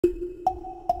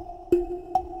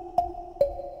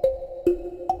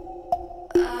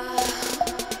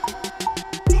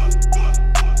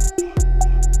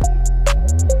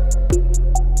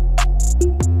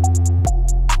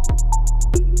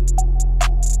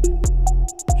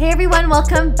Hey everyone,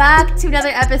 welcome back to another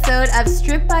episode of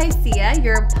Strip by Sia,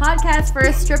 your podcast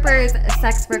for strippers,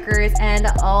 sex workers, and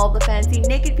all the fancy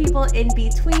naked people in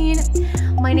between.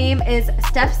 My name is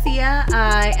Steph Sia.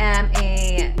 I am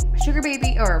a sugar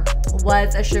baby, or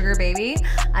was a sugar baby.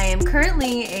 I am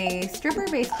currently a stripper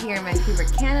based here in Vancouver,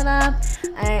 Canada,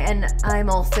 and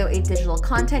I'm also a digital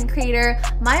content creator.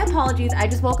 My apologies, I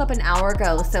just woke up an hour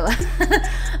ago, so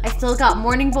I still got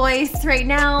morning voice right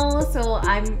now, so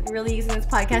I'm really using this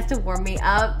podcast to warm me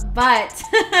up. But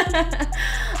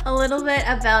a little bit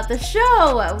about the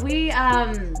show.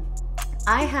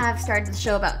 I have started the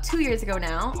show about 2 years ago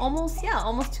now, almost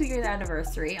 2 years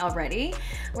anniversary already,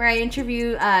 where I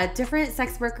interview different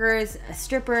sex workers,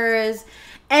 strippers,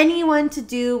 anyone to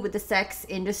do with the sex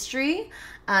industry,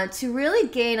 to really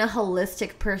gain a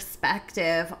holistic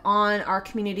perspective on our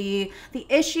community, the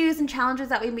issues and challenges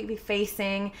that we may be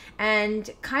facing, and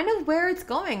kind of where it's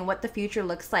going, what the future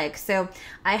looks like. So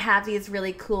I have these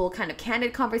really cool kind of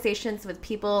candid conversations with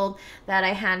people that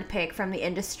I handpick from the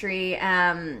industry,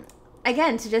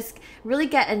 again, to just really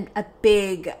get a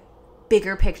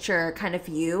bigger picture kind of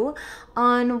view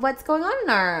on what's going on in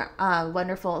our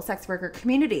wonderful sex worker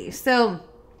community. So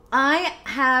I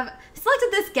have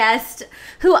selected this guest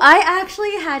who I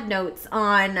actually had notes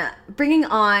on bringing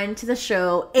on to the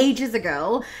show ages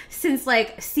ago, since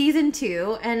like season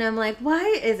 2, and I'm like, why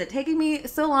is it taking me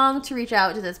so long to reach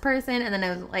out to this person? And then I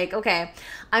was like, okay,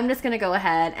 I'm just gonna go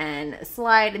ahead and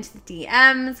slide into the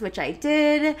DMs, which I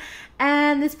did,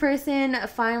 and this person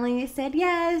finally said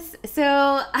yes. So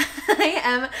I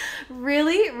am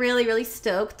really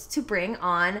stoked to bring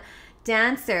on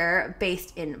dancer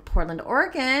based in Portland,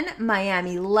 Oregon,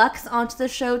 Miami Lux, onto the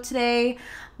show today.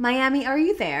 Miami, are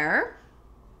you there?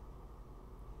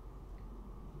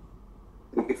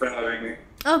 Thank you for having me.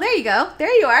 Oh, there you go.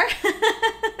 There you are.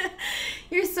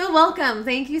 You're so welcome.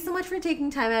 Thank you so much for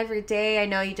taking time out of your day. I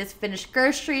know you just finished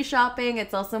grocery shopping.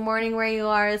 It's also morning where you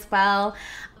are as well.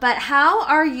 But how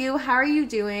are you? How are you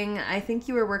doing? I think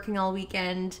you were working all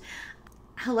weekend.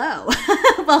 Hello.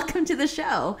 Welcome to the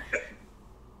show.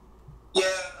 Yeah,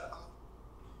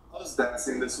 I was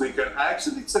dancing this weekend. I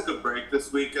actually took a break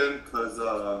this weekend because,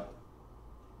 the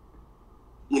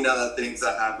things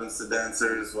that happens to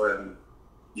dancers when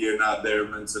you're not there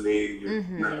mentally, you're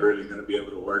not really going to be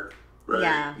able to work, right?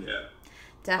 Yeah.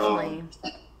 Definitely.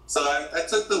 So I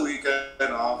took the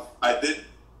weekend off. I did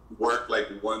work like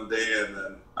one day and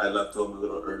then I left home a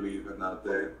little early even that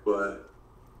day, but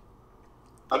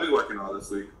I'll be working all this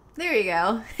week. There you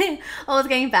go. Always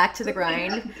getting back to the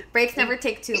grind. Breaks never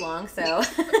take too long, so.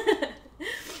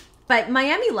 But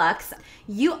Miami Lux,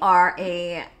 you are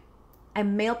a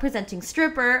male presenting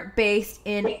stripper based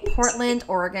in Portland,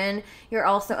 Oregon. You're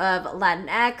also of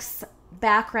LatinX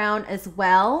background as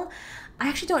well. I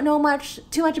actually don't know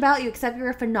too much about you, except you're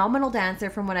a phenomenal dancer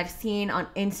from what I've seen on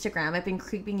Instagram. I've been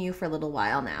creeping you for a little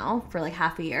while now, for like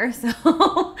half a year.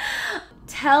 So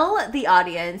tell the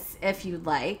audience, if you'd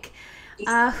like,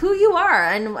 who you are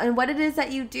and what it is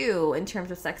that you do in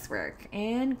terms of sex work,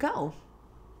 and go.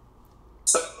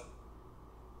 So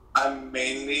I'm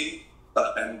mainly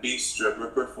an Enby stripper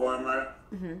performer.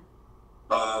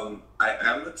 I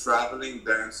am a traveling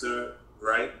dancer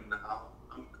right now.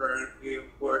 I'm currently in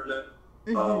Portland.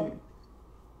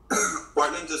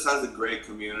 Portland just has a great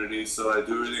community, so I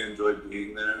do really enjoy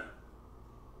being there.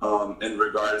 In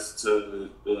regards to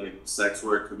the like sex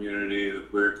work community, the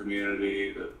queer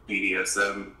community, the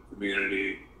BDSM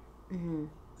community,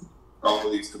 all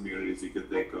of these communities you could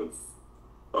think of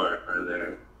are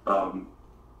there. But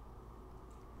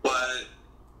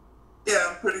yeah,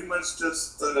 I'm pretty much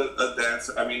just a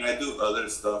dancer. I mean, I do other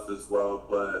stuff as well,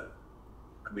 but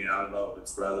I mean, I don't know if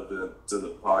it's relevant to the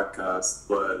podcast,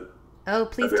 but oh,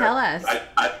 please tell us.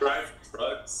 I drive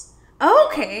trucks.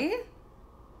 Okay.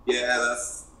 Yeah,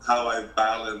 that's how I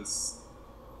balance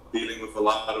dealing with a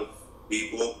lot of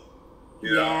people.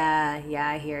 You know? Yeah,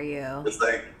 I hear you. It's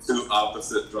like two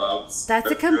opposite jobs.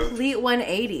 That's a complete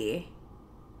 180.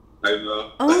 I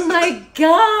know. Oh my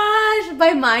gosh,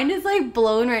 my mind is like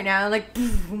blown right now. Like,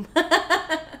 boom.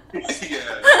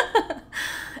 Yeah.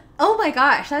 Oh my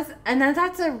gosh,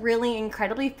 that's a really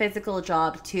incredibly physical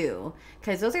job too,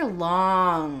 because those are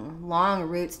long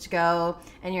routes to go,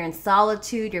 and you're in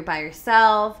solitude, you're by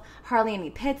yourself, hardly any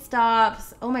pit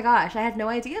stops. Oh my gosh, I had no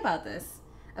idea about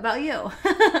you.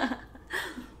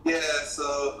 Yeah,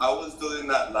 so I was doing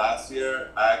that last year.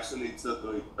 I actually took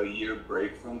a year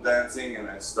break from dancing, and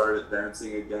I started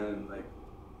dancing again in like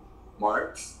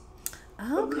March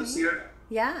of this year.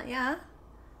 Yeah.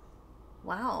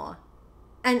 Wow.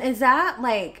 And is that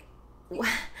like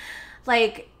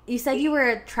you said you were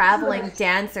a traveling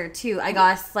dancer too. I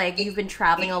guess like you've been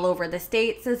traveling all over the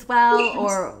States as well,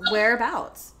 or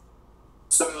whereabouts?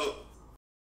 So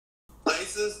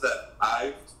places that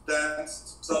I've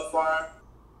danced so far,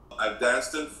 I've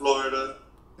danced in Florida,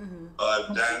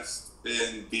 I've danced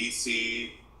in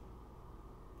DC,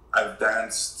 I've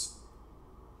danced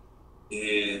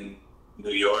in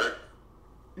New York,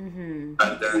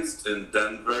 I've danced in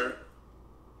Denver,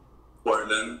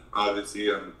 Portland,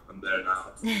 obviously I'm there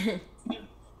now.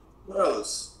 Where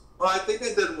else? Well, I think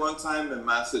I did one time in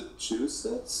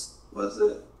Massachusetts, was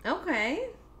it? Okay.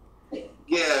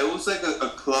 Yeah, it was like a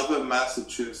club in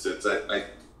Massachusetts. I'm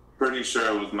pretty sure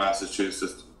it was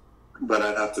Massachusetts, but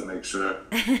I'd have to make sure.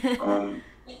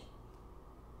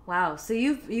 Wow, so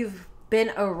you've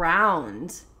been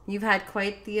around. You've had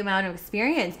quite the amount of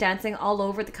experience dancing all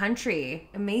over the country.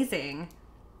 Amazing.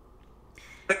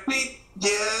 I mean,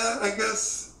 yeah, I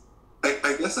guess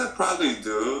I probably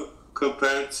do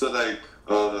compared to like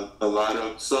a lot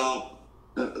of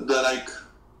the like.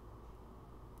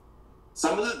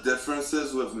 Some of the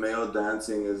differences with male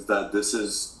dancing is that this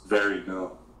is very new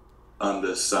on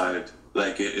this side.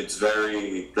 Like it's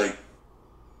very like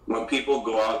when people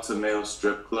go out to male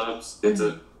strip clubs,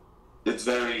 it's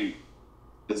very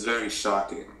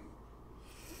shocking.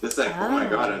 It's like, oh my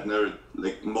God, I've never,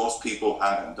 like most people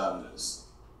haven't done this.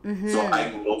 So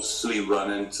I mostly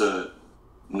run into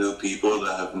new people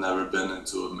that have never been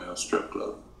into a male strip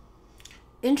club.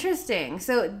 Interesting.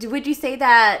 So would you say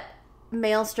that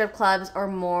male strip clubs are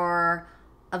more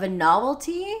of a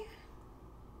novelty,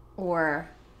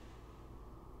 or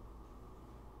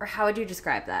how would you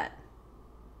describe that?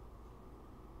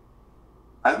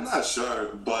 I'm not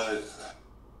sure, but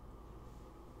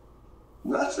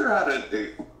I'm not sure how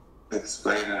to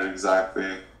explain it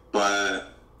exactly, but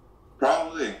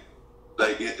probably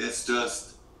like it's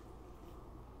just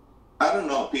I don't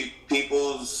know.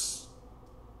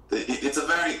 It's a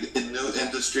very new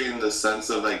industry in the sense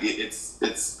of like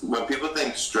it's when people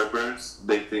think strippers,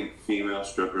 they think female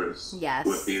strippers. Yes.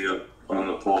 With you on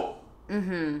the pole.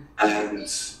 And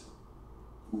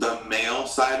the male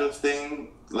side of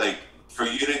thing, like for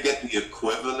you to get the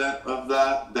equivalent of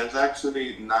that, there's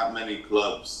actually not many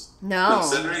clubs. No.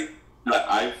 Considering that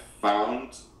I've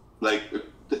found like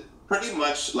pretty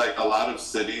much like a lot of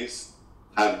cities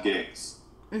have gigs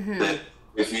that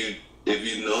if you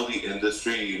know the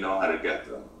industry, you know how to get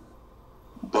them.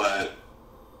 But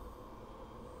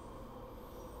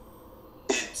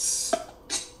it's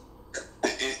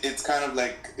kind of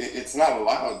like it's not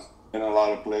allowed in a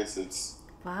lot of places.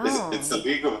 Wow. It's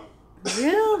illegal.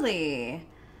 Really?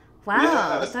 Wow,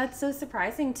 Yeah. that's so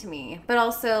surprising to me. But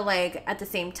also, like, at the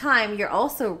same time, you're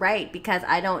also right, because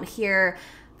I don't hear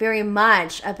very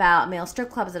much about male strip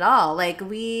clubs at all. Like,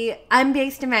 I'm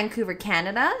based in Vancouver,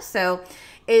 Canada, so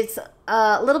it's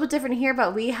a little bit different here,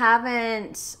 but we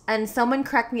haven't, and someone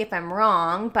correct me if I'm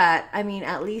wrong, but I mean,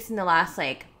 at least in the last,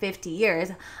 like, 50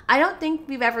 years, I don't think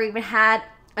we've ever even had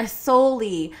a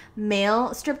solely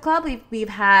male strip club. We've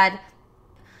had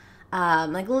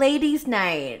like ladies'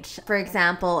 night, for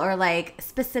example, or like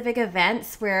specific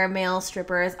events where male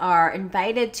strippers are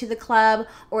invited to the club,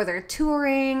 or they're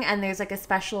touring and there's like a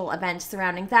special event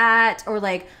surrounding that, or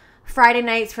like Friday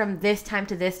nights from this time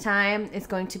to this time is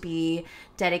going to be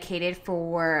dedicated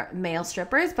for male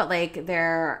strippers. But like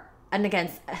and again,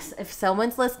 if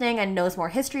someone's listening and knows more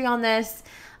history on this,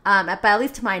 but at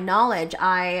least to my knowledge,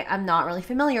 I am not really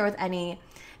familiar with any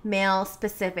male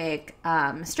specific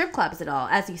strip clubs at all.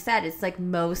 As you said, it's like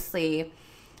mostly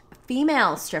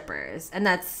female strippers, and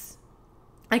that's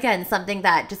again something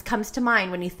that just comes to mind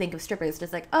when you think of strippers,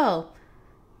 just like, oh,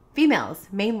 females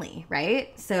mainly,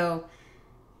 right? So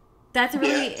that's a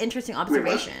really interesting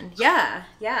observation. Yeah.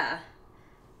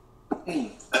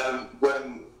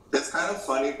 When it's kind of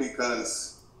funny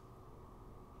because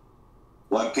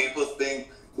when people think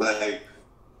like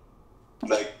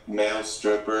male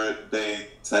stripper, they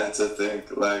tend to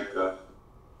think like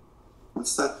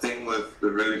what's that thing with the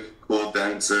really cool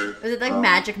dancer? Is it like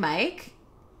Magic Mike?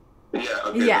 Yeah,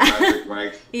 okay, Yeah. the Magic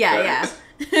Mike. Yeah.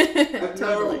 I've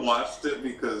Totally. never watched it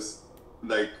because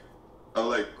like I'm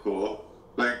like cool.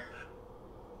 Like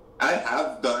I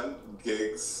have done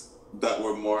gigs that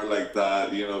were more like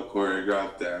that, you know,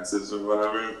 choreographed dances or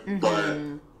whatever, but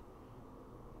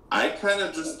I kind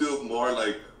of just do more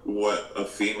like what a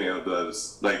female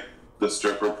does, like the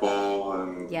stripper pole,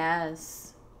 and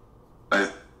Yes. I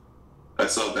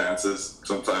sell dances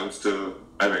sometimes too.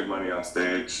 I make money on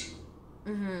stage.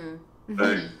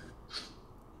 Like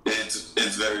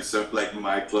it's very simple. Like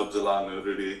my clubs allow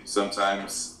nudity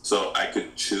sometimes, so I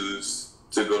could choose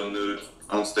to go nude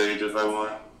on stage if I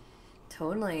want.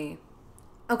 Totally.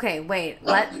 Okay, wait.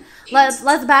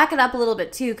 Let's back it up a little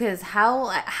bit too, because how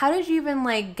did you even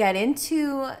like get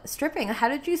into stripping? How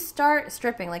did you start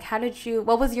stripping? Like,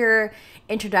 what was your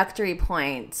introductory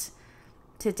point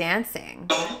to dancing?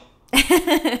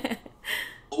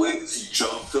 Always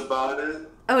joked about it.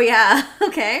 Oh yeah.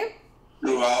 Okay.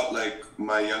 Throughout like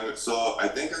my younger, so I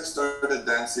think I started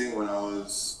dancing when I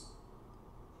was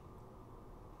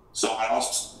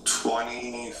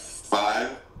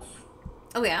 25.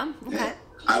 Oh yeah. Okay.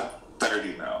 I'm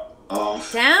 30 now.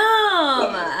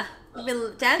 Damn. You've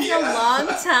been dancing a long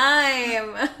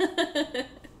time.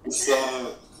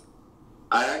 So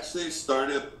I actually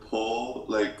started pole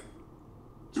like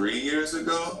 3 years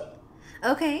ago.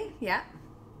 Okay. Yeah.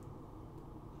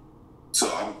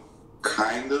 So I'm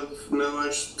kind of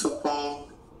newish to pole.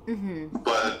 Mm-hmm.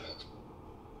 But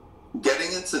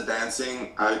getting into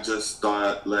dancing, I just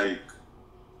thought like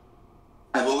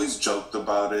I've always joked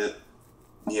about it.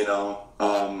 You know,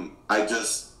 I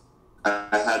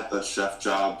had a chef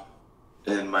job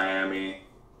in Miami,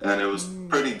 and it was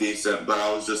pretty decent. But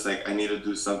I was just like, I need to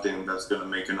do something that's gonna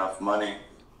make enough money.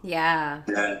 Yeah.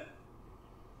 And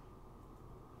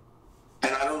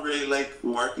I don't really like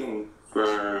working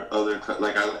for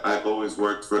I've always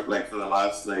worked for the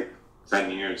last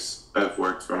 10 years. I've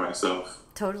worked for myself.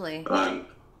 Totally. One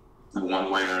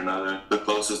way or another. The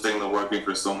closest thing to working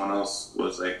for someone else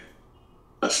was like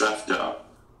a chef job.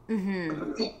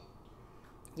 Mm-hmm.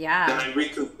 Yeah. And I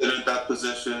reconsidered that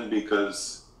position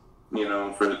because,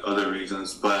 for other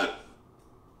reasons. But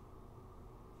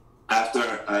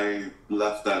after I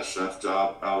left that chef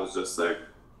job, I was just like,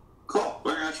 cool,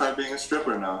 we're going to try being a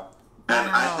stripper now. And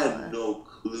I had no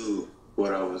clue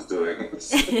what I was doing.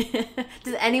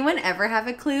 Does anyone ever have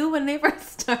a clue when they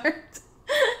first start?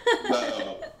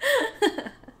 No.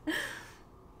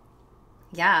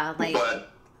 Yeah,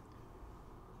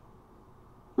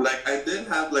 But I did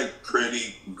have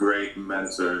pretty great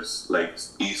mentors,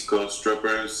 East Coast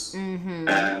strippers,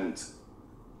 and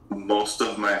most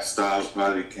of my styles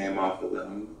probably came off of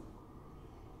them.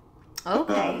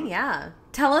 Okay, yeah.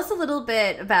 Tell us a little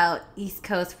bit about East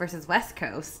Coast versus West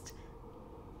Coast.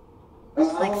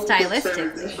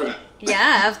 Stylistically.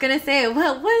 Yeah, I was going to say,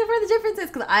 well, what were the differences?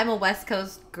 Because I'm a West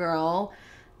Coast girl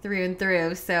through and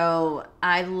through, so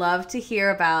I'd love to hear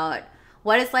about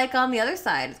what it's like on the other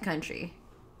side of the country.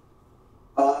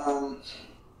 I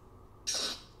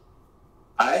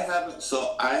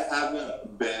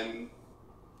haven't been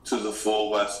to the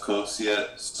full West Coast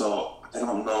yet, so I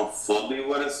don't know fully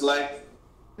what it's like.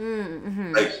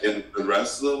 Mm-hmm. In the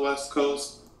rest of the West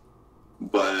Coast.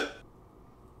 But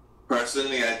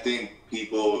personally, I think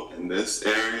people in this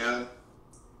area,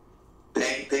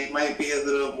 they might be a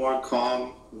little more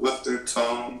calm with their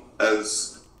tone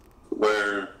as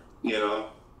where, I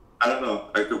don't know,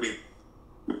 I could be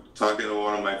talking to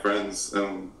one of my friends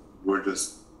and we're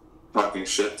just talking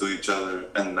shit to each other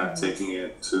and not taking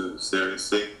it too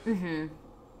seriously. Mm-hmm.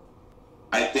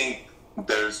 I think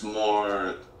there's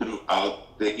more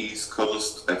throughout the East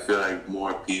Coast. I feel like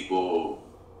more people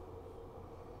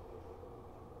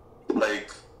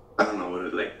I don't know what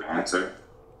it banter.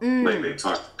 They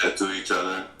talk shit to each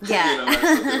other. Yeah.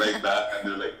 Something like that,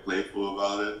 and they're playful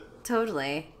about it.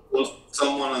 Totally. Well,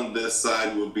 someone on this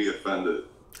side would be offended.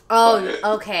 Oh,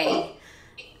 okay.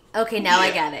 Okay, now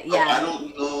I get it. Yeah. I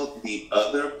don't know the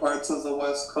other parts of the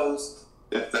West Coast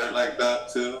if they're like that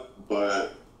too,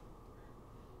 but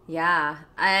yeah,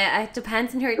 it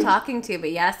depends on who you're talking to,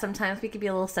 but yeah, sometimes we could be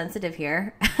a little sensitive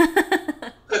here.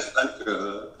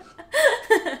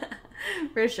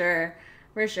 For sure.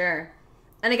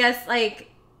 And I guess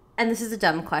and this is a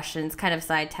dumb question, it's kind of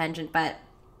side tangent, but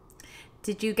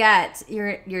did you get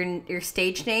your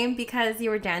stage name because you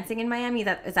were dancing in Miami?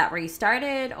 Is that where you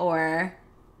started, or?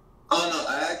 Oh no,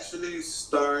 I actually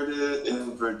started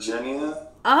in Virginia.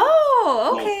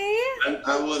 Oh, okay. And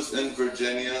I was in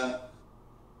Virginia.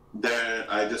 There,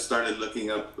 I just started looking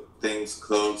up things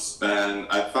close, and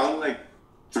I found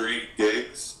 3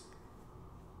 gigs.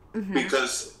 Mm-hmm.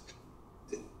 Because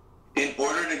in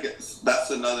order to get,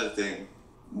 that's another thing.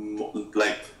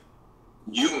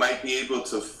 You might be able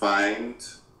to find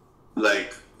a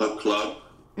club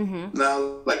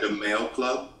now, a male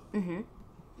club,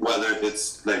 whether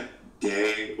it's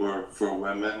gay or for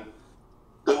women.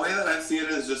 The way that I see it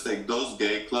is just those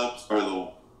gay clubs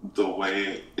are the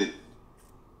way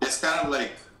it's kind of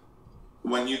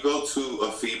when you go to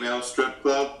a female strip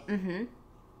club, in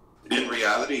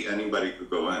reality, anybody could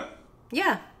go in.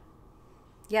 Yeah.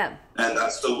 Yeah. And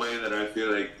that's the way that I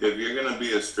feel if you're going to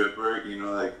be a stripper, you're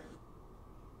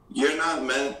not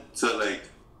meant to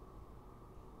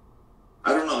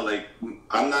I don't know,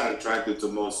 I'm not attracted to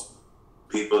most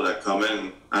people that come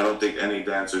in, I don't think any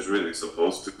dancer is really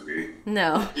supposed to be.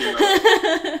 No. You know?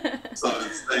 So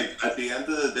it's like, at the end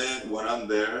of the day, when I'm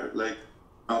there, like,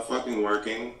 I'm fucking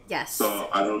working. Yes. So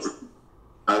I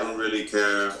don't really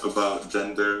care about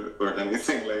gender or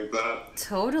anything like that.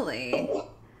 Totally.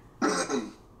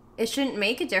 It shouldn't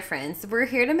make a difference. We're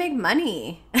here to make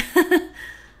money.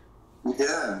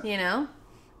 Yeah. You know?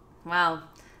 Wow.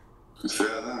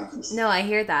 Yeah. No, I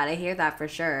hear that. I hear that for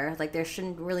sure. Like, there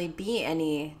shouldn't really be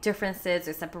any differences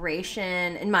or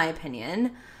separation, in my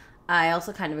opinion. I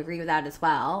also kind of agree with that as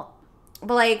well.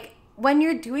 But, like, when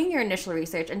you're doing your initial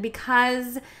research, and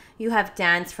because you have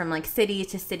dance from, like, city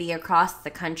to city across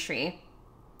the country,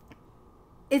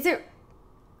 is it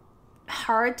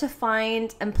hard to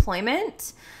find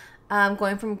employment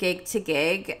going from gig to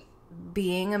gig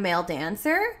being a male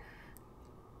dancer?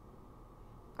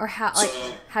 Or how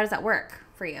does that work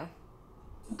for you?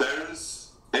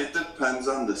 It depends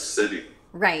on the city.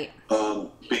 Right.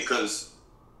 Because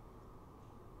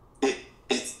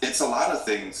it's a lot of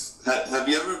things. Have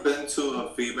you ever been to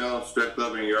a female strip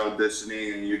club and you're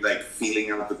auditioning and you're like feeling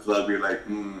out the club? You're like, I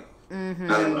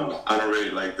don't know. I don't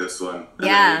really like this one. And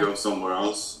then you go somewhere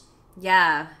else.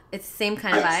 Yeah. It's the same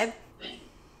kind of vibe.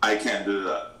 I can't do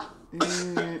that.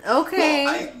 Okay.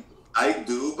 Well, I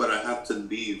do, but I have to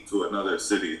leave to another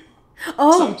city.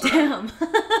 Oh, sometime. damn.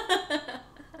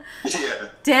 Yeah.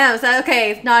 Damn. So,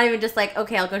 okay, it's not even just like,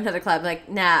 okay, I'll go to another club. Like,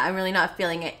 nah, I'm really not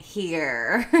feeling it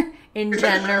here in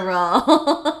general.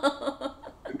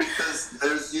 Because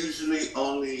there's usually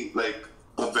only, like,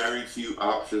 a very few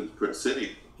options per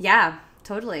city. Yeah,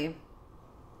 totally.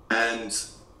 And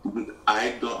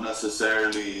I don't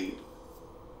necessarily...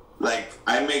 Like,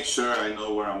 I make sure I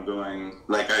know where I'm going.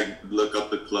 Like, I look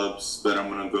up the clubs that I'm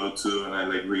going to go to, and I,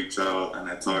 like, reach out, and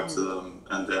I talk to them,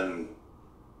 and then,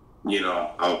 you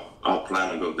know, I'll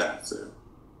plan to go dance there.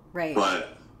 Right.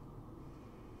 But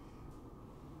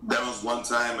there was one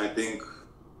time, I think,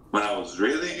 when I was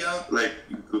really young, like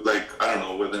I don't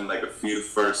know, within, like, a few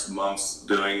first months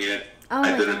doing it,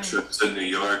 I did a trip to New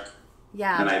York,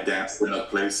 and I danced in a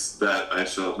place that I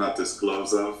shall not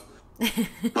disclose of.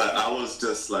 But I was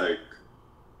just like,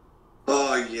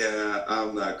 oh yeah,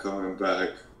 I'm not coming back.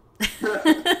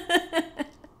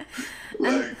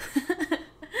 Like,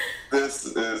 this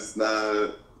is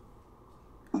not,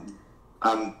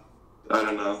 I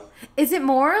don't know. Is it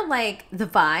more like the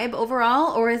vibe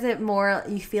overall, or is it more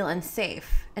you feel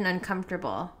unsafe and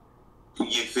uncomfortable?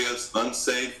 You feel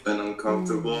unsafe and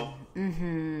uncomfortable.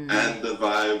 Mm-hmm. And the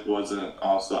vibe wasn't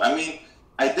also, I mean,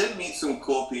 I did meet some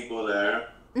cool people there.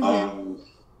 Mm-hmm.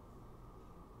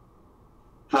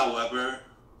 However,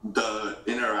 the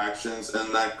interactions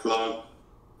in that club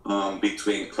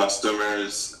between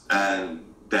customers and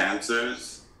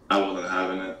dancers, I wasn't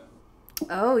having it.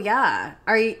 Oh yeah,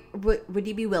 would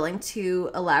you be willing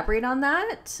to elaborate on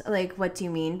that? Like, what do you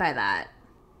mean by that?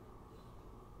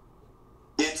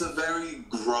 It's a very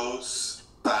gross,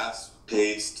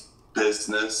 fast-paced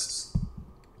business.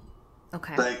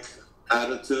 Okay. Like,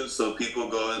 attitude, so people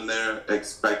go in there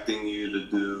expecting you to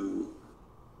do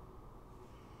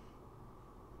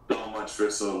so much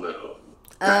for so little.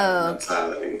 Oh,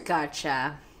 mentality.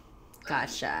 Gotcha.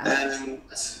 And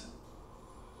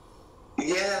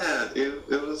yeah,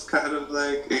 it was kind of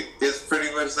like, it's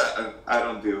pretty much that. I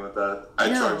don't deal with that. I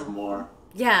charge more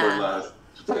for less.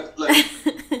 Like,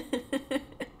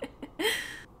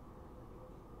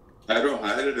 I don't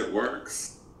hide it, it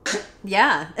works.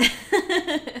 Yeah.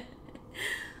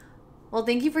 Well,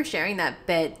 thank you for sharing that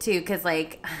bit too, because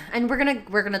like, and we're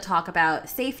gonna talk about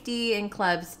safety in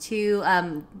clubs too,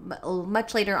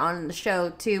 much later on in the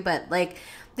show too. But like,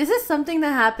 this is something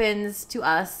that happens to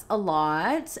us a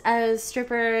lot as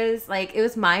strippers. Like, it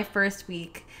was my first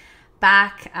week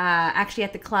back, actually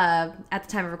at the club at the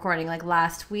time of recording, like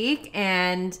last week,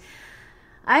 and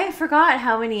I forgot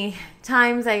how many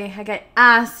times I get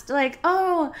asked like,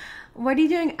 "Oh, what are you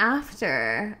doing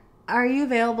after? Are you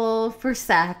available for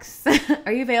sex?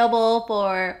 Are you available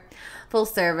for full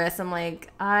service?" I'm like,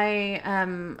 I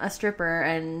am a stripper,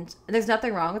 and there's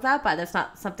nothing wrong with that, but that's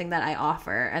not something that I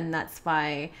offer, and that's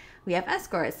why we have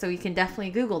escorts. So you can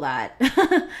definitely Google that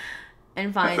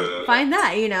and find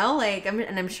that, you know, like,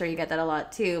 I'm sure you get that a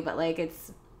lot too, but like,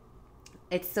 it's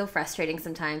so frustrating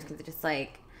sometimes because it's just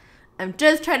like, I'm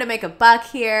just trying to make a buck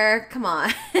here. Come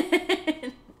on.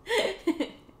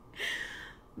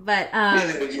 But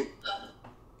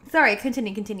sorry,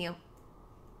 continue.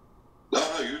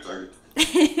 No, you're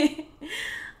talking.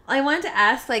 I wanted to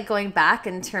ask, like, going back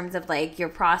in terms of like your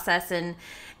process and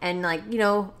like, you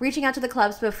know, reaching out to the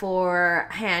clubs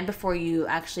beforehand before you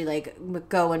actually like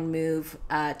go and move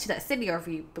to that city, or if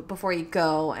you before you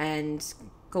go and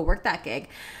go work that gig.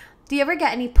 Do you ever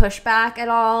get any pushback at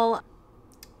all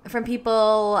from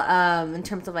people in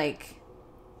terms of like,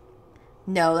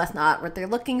 no, that's not what they're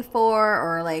looking for,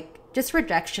 or like just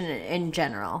rejection in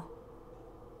general?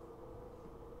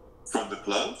 From the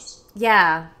clubs?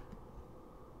 Yeah.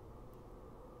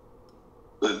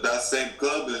 That same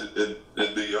club in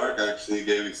New York actually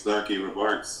gave me snarky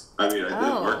remarks. I mean, I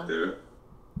did work there.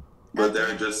 But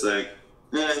they're just like,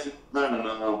 I don't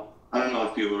know. I don't know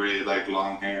if people really like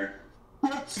long hair.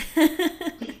 Or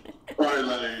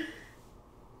like,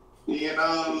 you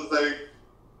know,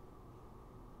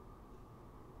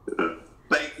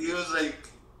 like he was like,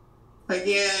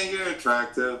 yeah, you're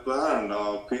attractive, but I don't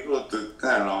know. People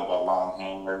kind of know about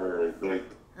long hair. Or like,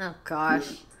 oh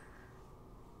gosh.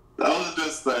 I was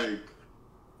just like,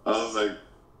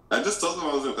 I just told them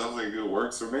I was like, it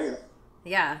works for me.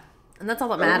 Yeah, and that's all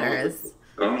that matters.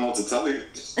 I don't know what to tell you.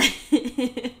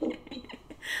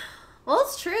 Well,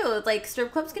 it's true. Like,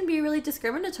 strip clubs can be really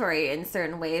discriminatory in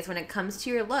certain ways when it comes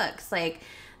to your looks. Like,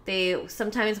 they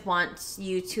sometimes want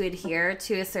you to adhere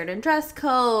to a certain dress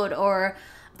code, or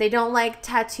they don't like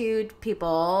tattooed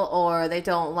people, or they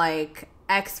don't like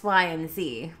X, Y, and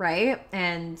Z, right?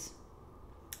 And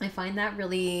I find that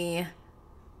really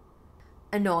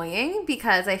annoying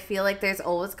because I feel like there's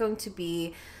always going to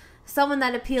be someone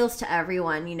that appeals to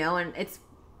everyone, you know, and it's,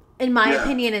 in my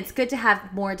opinion, it's good to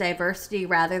have more diversity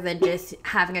rather than just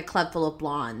having a club full of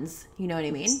blondes. You know what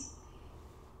I mean?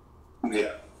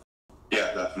 Yeah.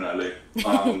 Yeah, definitely.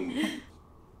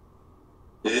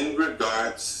 In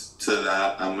regards to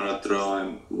that, I'm going to throw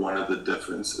in one of the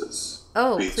differences.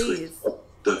 Oh, between please.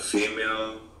 The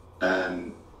female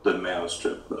and the male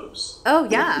strip clubs. Oh,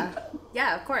 yeah.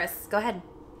 Yeah, of course. Go ahead.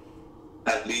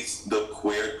 At least the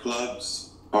queer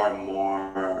clubs are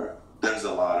more, there's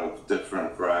a lot of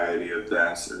different variety of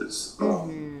dancers.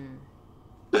 And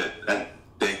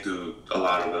they do a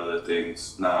lot of other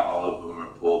things. Not all of them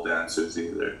are pole dancers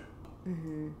either.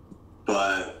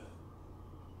 But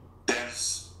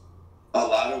there's a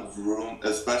lot of room,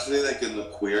 especially like in the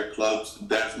queer clubs,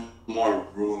 there's more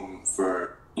room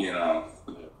for, you know,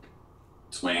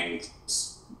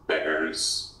 swings,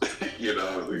 bears, you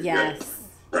know, yes,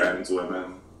 trans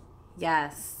women,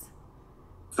 yes,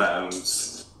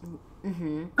 femmes. I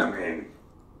mean,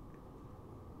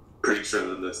 pretty sure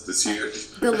the list is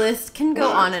huge. The list can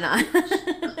go on and on.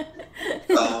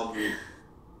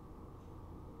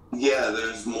 Yeah,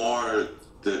 there's more.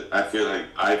 I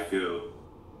feel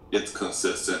it's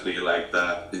consistently like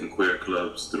that in queer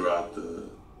clubs throughout the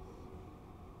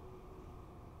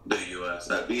U.S.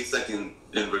 At least like in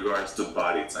regards to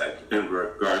body type, in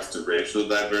regards to racial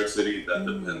diversity, that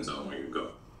depends on where you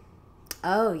go.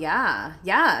 Oh yeah,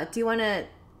 yeah. Do you want to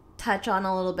touch on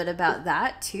a little bit about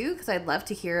that too? Because I'd love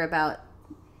to hear about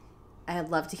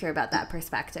that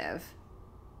perspective.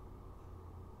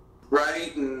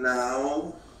 Right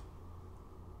now,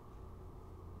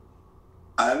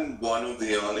 I'm one of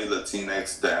the only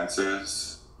Latinx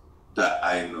dancers that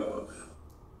I know of.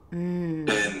 In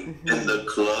the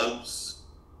clubs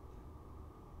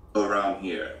around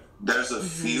here. There's a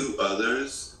few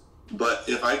others, but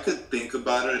if I could think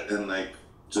about it and like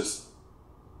just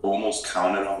almost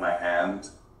count it on my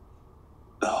hand,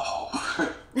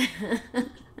 oh.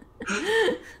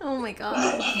 Oh my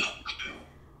god.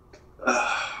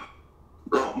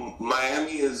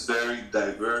 Miami is very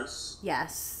diverse.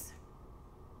 Yes.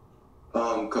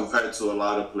 Compared to a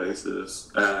lot of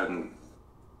places, and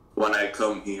when I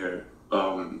come here,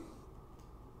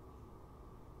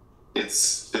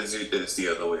 it's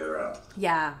the other way around.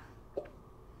 Yeah,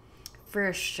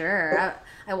 for sure.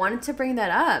 I wanted to bring that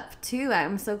up too.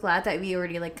 I'm so glad that we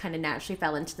already like kind of naturally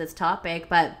fell into this topic,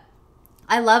 but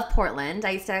I love Portland.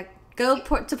 I used to go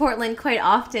to Portland quite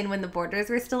often when the borders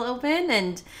were still open,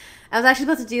 and I was actually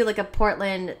supposed to do like a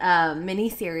Portland mini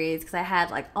series because I had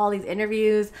like all these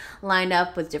interviews lined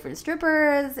up with different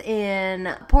strippers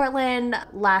in Portland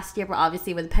last year, but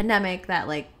obviously with the pandemic that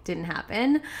like didn't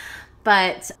happen.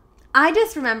 But I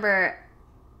just remember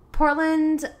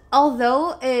Portland,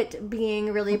 although it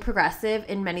being really progressive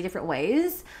in many different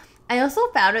ways, I also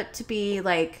found it to be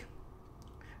like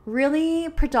really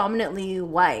predominantly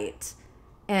white.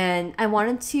 And I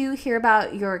wanted to hear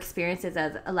about your experiences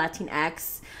as a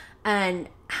Latinx and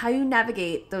how you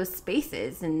navigate those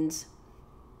spaces, and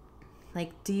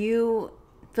like, do you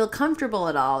feel comfortable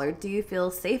at all, or do you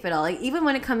feel safe at all? Like, even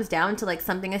when it comes down to like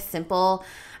something as simple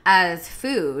as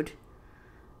food.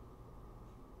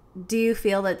 do you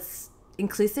feel that's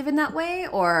inclusive in that way,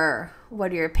 or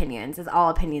what are your opinions? There's all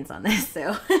opinions on this,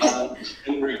 so.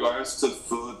 In regards to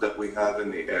food that we have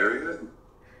in the area?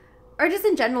 Or just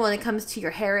in general when it comes to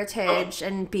your heritage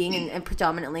and being in a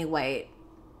predominantly white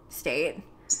state.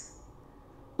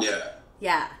 Yeah.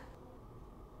 Yeah.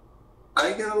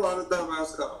 I get a lot of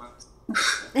dumbass comments.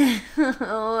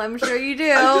 Oh, I'm sure you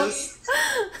do.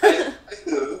 I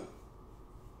do.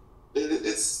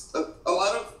 It's a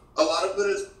lot of it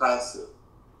is passive.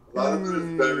 A lot of it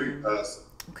is very passive.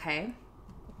 Okay.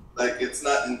 Like, it's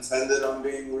not intended on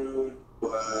being rude,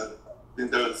 but I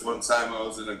think there was one time I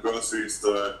was in a grocery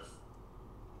store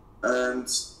and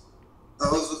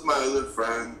I was with my other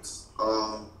friend,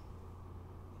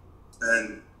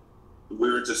 and we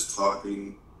were just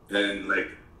talking in like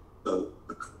a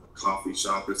coffee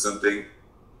shop or something,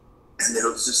 and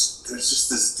there's just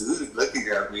this dude looking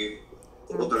at me,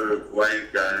 older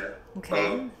white guy,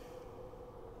 Okay.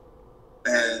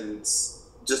 and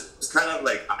just kind of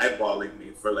like eyeballing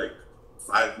me for like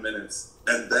 5 minutes,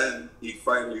 and then he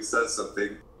finally says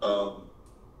something.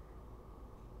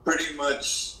 Pretty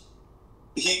much,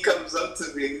 he comes up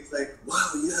to me. He's like,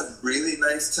 "Wow, you have really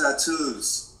nice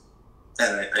tattoos,"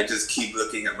 and I just keep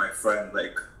looking at my friend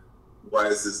like, "Why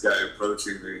is this guy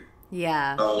approaching me?"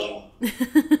 Yeah.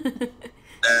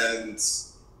 And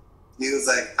he was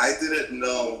like, "I didn't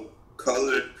know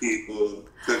colored people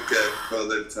could get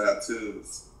colored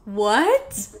tattoos."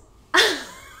 What?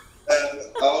 And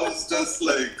I was just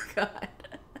like, God.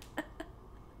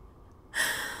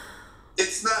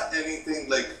 it's not anything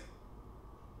like,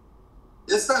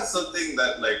 it's not something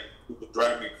that like would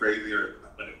drive me crazy or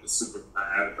like super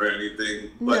mad or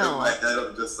anything. But No. in my head,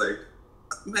 I'm just like,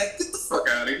 man, get the fuck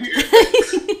out of here.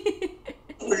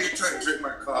 Where are you trying to drink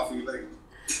my coffee? Like,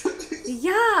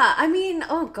 Yeah, I mean,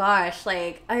 oh gosh,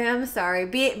 like, I am sorry.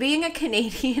 Being a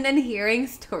Canadian and hearing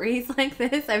stories like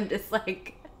this, I'm just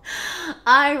like,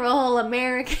 I roll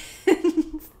Americans.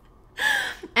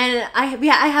 And I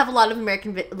have a lot of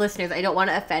American listeners. I don't want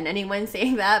to offend anyone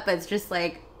saying that, but it's just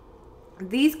like,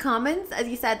 these comments, as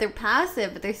you said, they're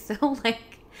passive, but they're so,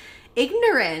 like,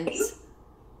 ignorant.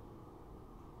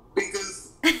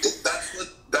 because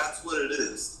that's what it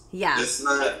is. Yeah. It's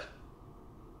not,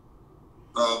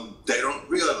 they don't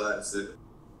realize it.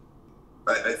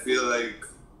 I feel like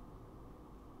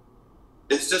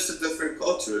it's just a different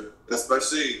culture,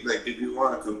 especially like if you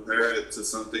want to compare it to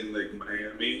something like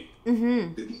Miami.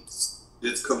 Mm-hmm.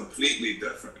 It's completely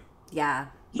different. Yeah.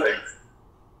 Like,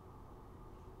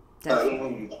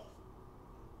 Definitely.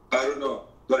 I don't know.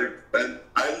 Like, and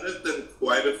I lived in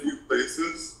quite a few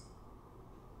places,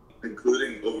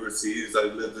 including overseas. I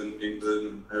lived in England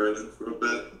and Ireland for a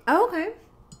bit. Oh, okay.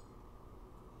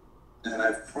 And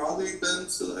I've probably been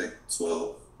to like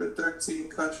 12 or 13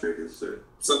 countries or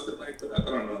something like that. I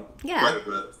don't know. Yeah. Quite a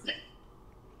bit.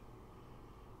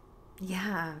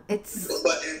 Yeah. It's...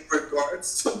 But in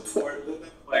regards to Portland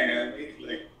and Miami,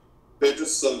 like, they're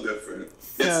just so different.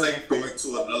 So it's like different. going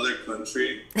to another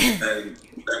country and then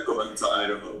going to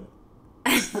Idaho.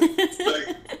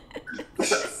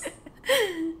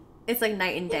 It's like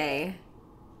night and day.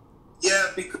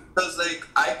 Yeah, because like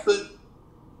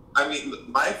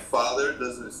my father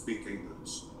doesn't speak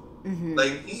English. Mm-hmm.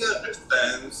 Like, he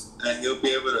understands and he'll be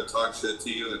able to talk shit to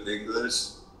you in English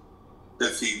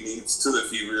if he needs to,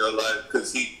 if he realized,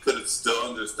 because he could still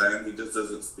understand, he just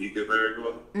doesn't speak it very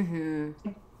well. Mm-hmm.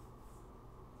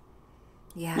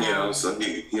 Yeah. You know, so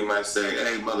he might say,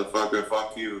 "Hey, motherfucker,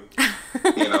 fuck you,"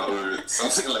 you know, or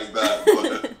something like that.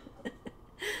 But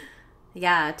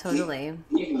yeah, totally.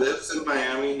 he lives in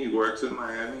Miami, he works in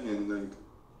Miami, and like,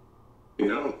 you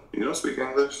don't speak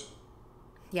English.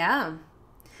 Yeah.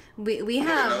 We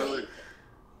have... You know, like,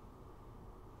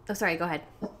 oh, sorry, go ahead.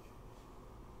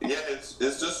 yeah, it's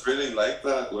just really like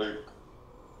that, like,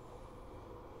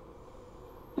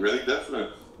 really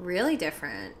different. Really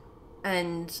different.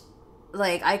 And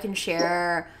like, I can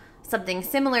share something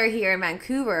similar here in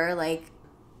Vancouver. Like,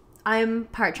 I'm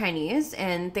part Chinese,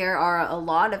 and there are a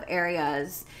lot of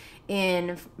areas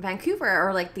in Vancouver,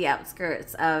 or like the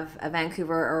outskirts of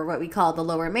Vancouver, or what we call the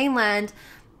Lower Mainland,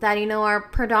 that, you know, are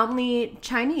predominantly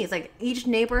Chinese. Like, each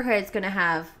neighborhood is going to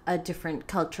have a different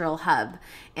cultural hub.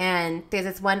 And there's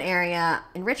this one area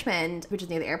in Richmond, which is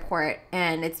near the airport,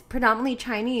 and it's predominantly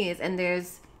Chinese, and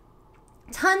there's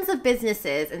tons of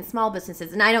businesses and small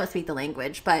businesses, and I don't speak the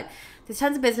language, but there's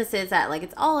tons of businesses that, like,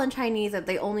 it's all in Chinese, that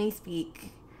they only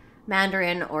speak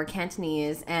Mandarin or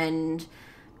Cantonese, and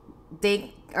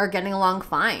they are getting along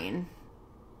fine.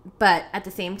 But at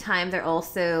the same time, they're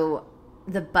also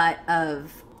the butt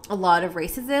of a lot of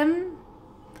racism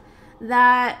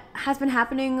that has been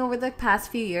happening over the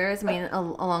past few years. I mean,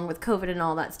 along with COVID and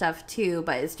all that stuff too,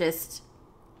 but it's just,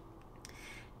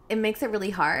 it makes it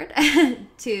really hard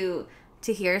to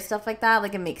hear stuff like that.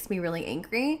 Like, it makes me really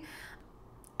angry.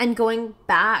 And going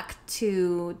back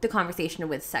to the conversation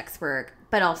with sex work,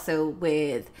 but also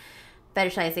with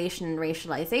fetishization and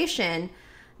racialization,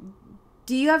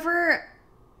 do you ever,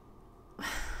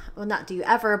 well, not do you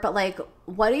ever, but like,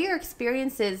 what are your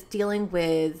experiences dealing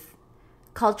with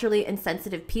culturally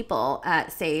insensitive people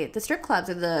at, say, the strip clubs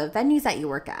or the venues that you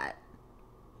work at?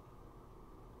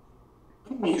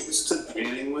 I'm used to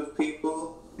dealing with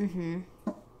people. Mm-hmm.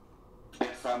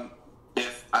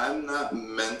 If I'm not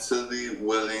mentally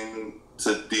willing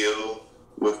to deal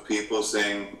with people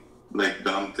saying like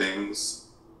dumb things,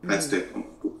 I stay home.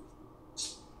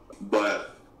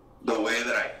 But the way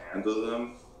that I handle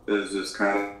them is just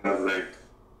kind of like,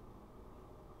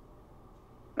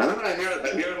 I don't know, I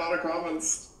hear a lot of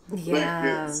comments.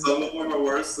 Yeah. Like, some of them are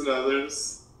worse than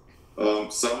others.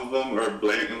 Some of them are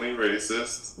blatantly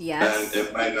racist. Yes. And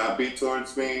it might not be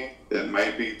towards me. It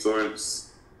might be towards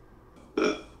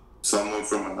someone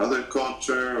from another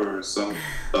culture or some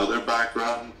other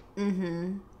background.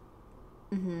 Mm-hmm.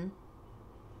 Mm-hmm.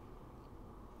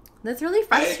 That's really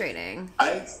frustrating.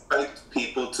 I expect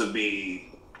people to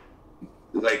be,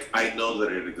 like, I know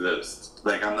that it exists.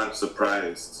 Like, I'm not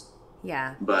surprised.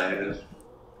 Yeah. By it.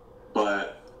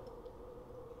 But,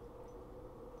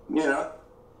 you know,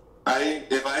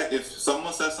 if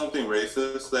someone says something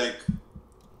racist, like,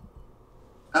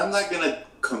 I'm not gonna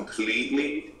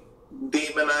completely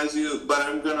demonize you, but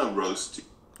I'm gonna roast you.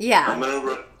 Yeah. I'm gonna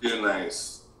roast you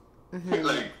nice. Mm-hmm.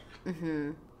 Like,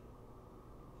 mm-hmm.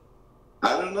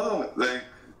 I don't know. Like,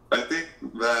 I think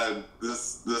that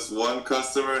this one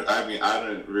customer, I mean, I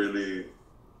didn't really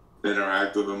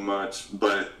interact with him much,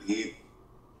 but he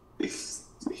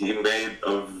made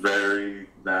a very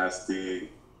nasty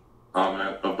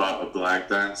comment about a black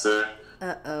dancer.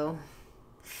 Uh-oh.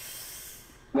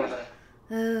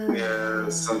 Yeah,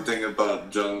 something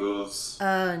about jungles.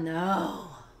 Oh, no.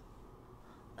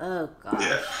 Oh, gosh.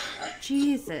 Yeah.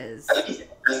 Jesus.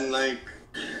 And like,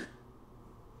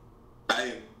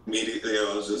 I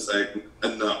was just like,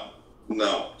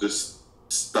 no, just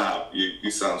stop.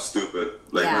 You sound stupid.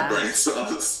 Like, Yeah. my brain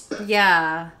cells.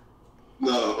 Yeah.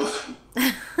 No.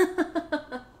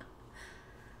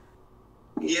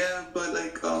 Yeah, but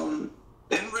like,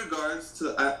 in regards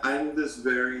to, I'm this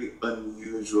very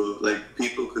unusual, like,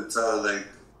 people could tell, like,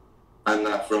 I'm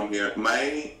not from here.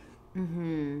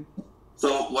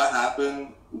 So what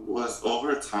happened was,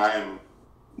 over time,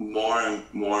 more and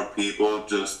more people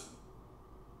just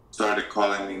started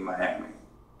calling me Miami.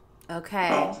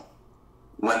 Okay.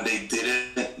 When they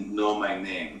didn't know my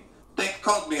name. They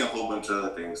called me a whole bunch of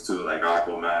other things too, like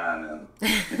Aquaman, and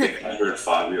I think I heard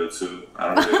Fabio too.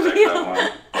 I don't really like that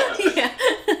one. Yeah.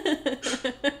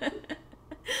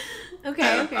 Okay.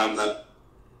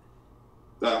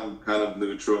 I'm kind of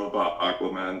neutral about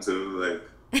Aquaman too. Like,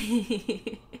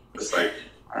 it's like,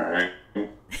 all right,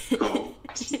 cool.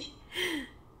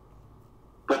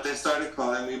 But they started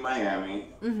calling me Miami,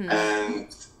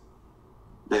 and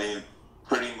they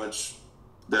pretty much,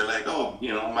 they're like, oh,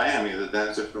 you know, Miami, the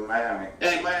dancer from Miami.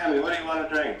 Hey, Miami, what do you want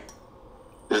to drink?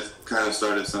 It kind of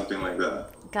started something like that.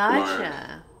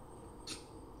 Gotcha.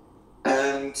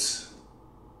 And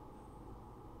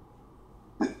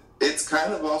it's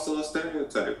kind of also a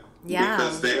stereotype. Yeah.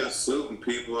 Because they assume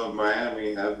people of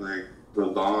Miami have, like, the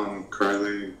long,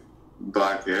 curly,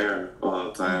 black hair all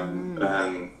the time.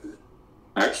 And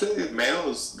actually,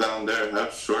 males down there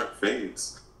have short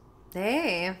fades.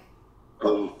 Hey.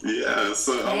 Oh, yeah.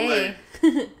 So hey.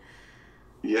 I'm like,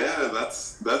 yeah,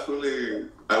 that's definitely,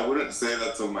 I wouldn't say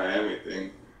that's a Miami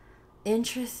thing.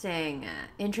 Interesting.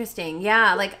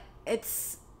 Yeah, like,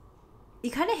 it's, you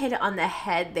kind of hit it on the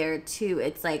head there too.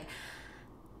 It's like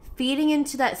feeding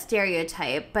into that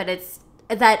stereotype, but it's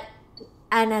that,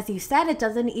 and as you said, it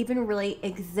doesn't even really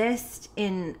exist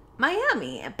in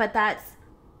Miami, but that's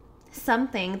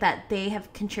something that they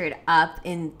have conjured up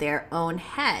in their own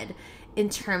head in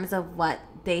terms of what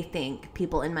they think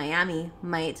people in Miami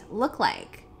might look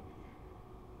like.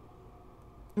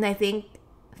 And I think,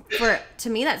 to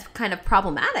me, that's kind of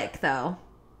problematic, though.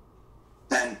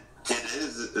 And it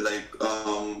is, like,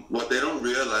 what they don't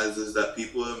realize is that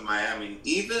people in Miami,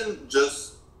 even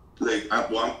just, like, I'm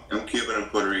Cuban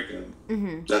and Puerto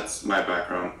Rican. That's my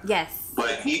background. Yes.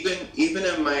 But even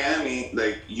in Miami,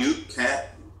 like, you can't,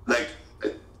 like,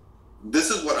 this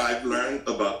is what I've learned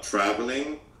about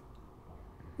traveling.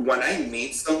 When I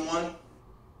meet someone,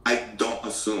 I don't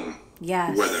assume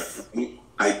yes. where they're from.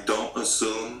 I don't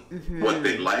assume what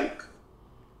they like.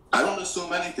 I don't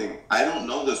assume anything. I don't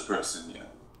know this person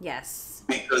yet. Yes.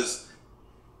 Because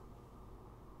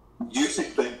usually,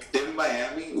 like, in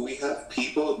Miami, we have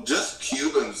people, just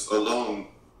Cubans alone.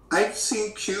 I've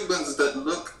seen Cubans that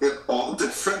look in all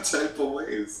different type of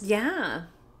ways. Yeah.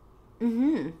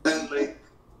 Mm-hmm. And, like,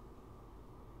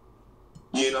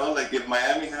 you know, like, if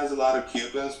Miami has a lot of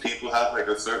Cubans, people have, like,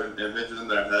 a certain image in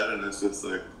their head, and it's just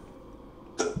like,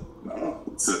 no,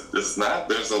 it's not.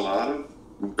 There's a lot of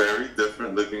very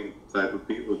different looking type of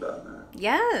people down there.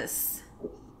 Yes.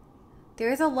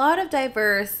 There's a lot of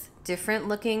diverse, different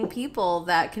looking people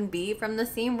that can be from the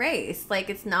same race. Like,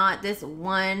 it's not this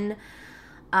one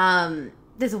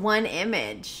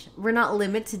image. We're not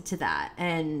limited to that.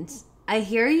 And I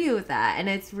hear you with that. And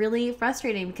it's really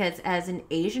frustrating because as an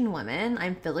Asian woman,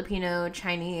 I'm Filipino,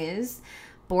 Chinese,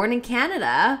 born in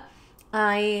Canada.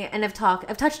 I've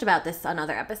touched about this on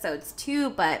other episodes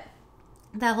too, but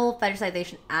that whole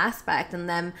fetishization aspect and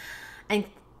them and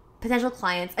potential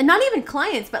clients, and not even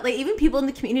clients, but like even people in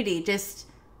the community just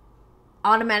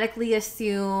automatically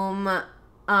assume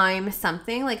I'm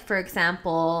something. Like, for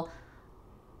example,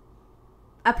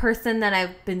 a person that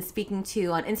I've been speaking to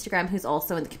on Instagram who's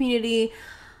also in the community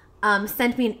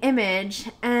sent me an image,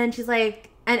 and she's like,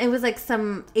 and it was like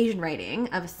some Asian writing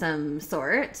of some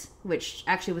sort, which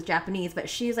actually was Japanese, but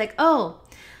she's like, oh,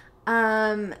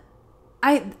 I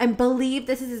believe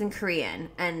this is in Korean,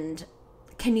 and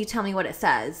can you tell me what it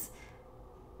says?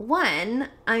 One,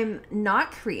 I'm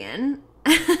not Korean.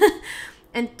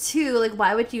 And two, like,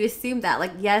 why would you assume that?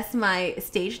 Like, yes, my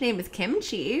stage name is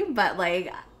Kimchi, but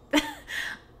like,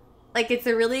 like, it's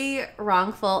a really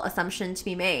wrongful assumption to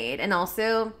be made, and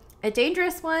also a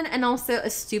dangerous one, and also a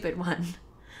stupid one.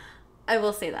 I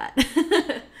will say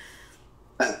that.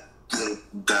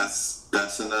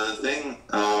 That's another thing.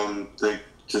 Like,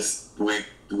 just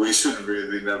we should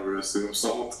really never assume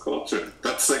someone's culture.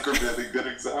 That's like a really good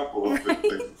example of it.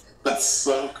 Like, that's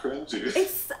so cringy.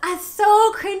 It's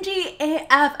so cringy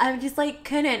AF. I just like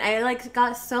couldn't. I like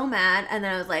got so mad, and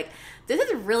then I was like, this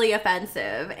is really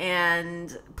offensive,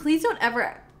 and please don't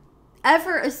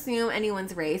ever assume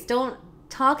anyone's race. Don't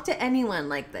talk to anyone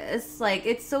like this. Like,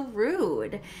 it's so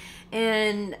rude.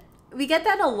 And we get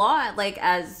that a lot, like,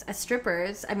 as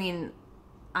strippers. I mean,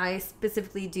 I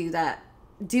specifically do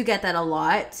get that a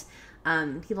lot.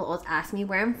 People always ask me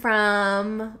where I'm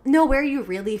from. No, where are you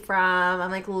really from?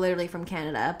 I'm like literally from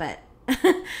Canada, but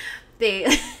they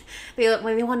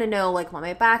when they want to know like what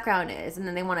my background is, and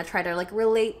then they want to try to like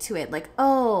relate to it, like,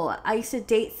 oh, I used to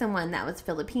date someone that was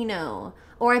Filipino,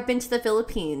 or I've been to the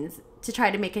Philippines, to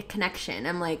try to make a connection.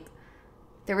 I'm like,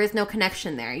 there is no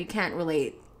connection there. You can't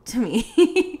relate to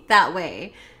me that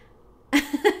way.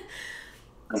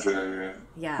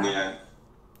 Yeah.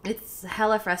 It's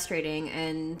hella frustrating,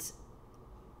 and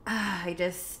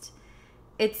it's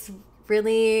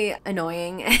really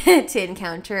annoying to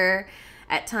encounter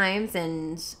at times.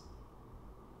 And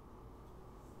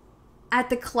at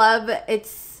the club, it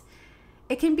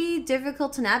can be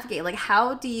difficult to navigate. Like,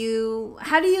 how do you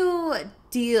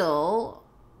deal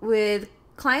with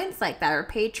clients like that, or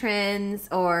patrons,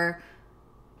 or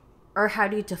how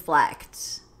do you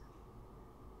deflect?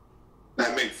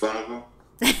 I make fun of them.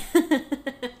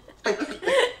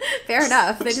 Fair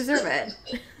enough. They deserve it.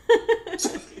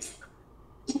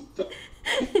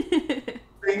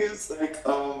 Thing is, like,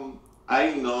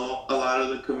 I know a lot of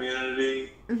the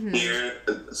community here,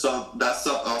 so that's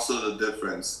also the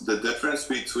difference. The difference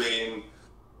between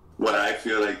what I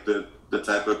feel like the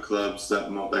type of clubs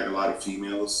that like a lot of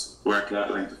females work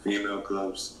at, like the female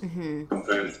clubs,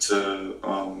 compared to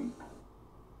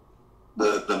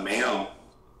the male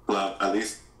club, at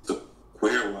least the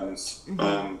queer ones.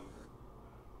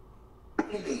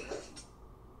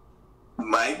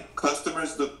 My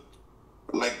customers, the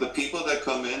people that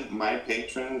come in, my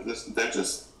patrons, they're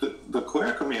just the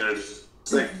queer community.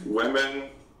 It's like women,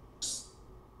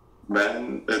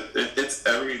 men. It's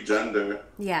every gender.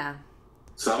 Yeah.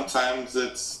 Sometimes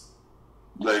it's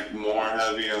like more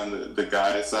heavy on the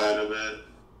guy side of it.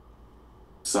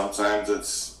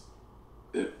 Sometimes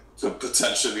it could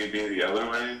potentially be the other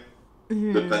way,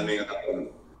 depending on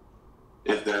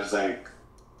if there's like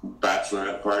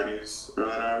bachelorette parties or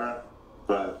whatever.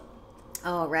 But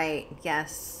oh, right,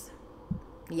 yes,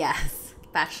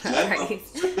 bachelorette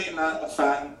parties. I'm really not a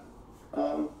fan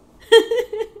of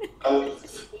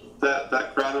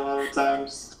that crowd a lot of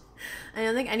times. I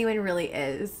don't think anyone really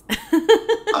is.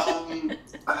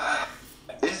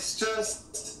 It's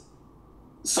just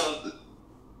so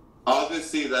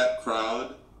obviously that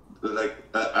crowd, like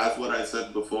as what I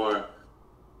said before,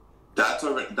 that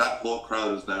whole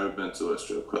crowd has never been to a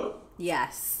strip club.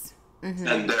 Yes.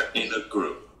 And they're in a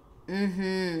group.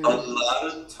 Mm-hmm. A lot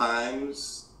of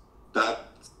times that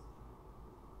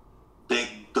they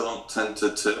don't tend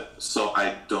to tip, so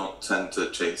I don't tend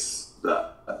to chase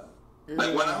that.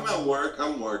 Like when I'm at work,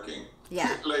 I'm working.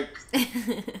 Yeah. Like,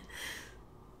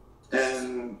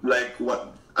 and like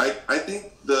what I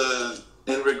think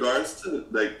in regards to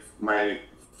like my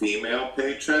female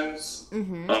patrons,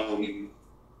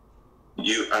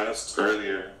 you asked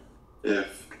earlier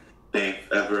if they've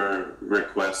ever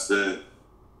requested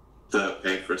to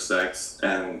pay for sex,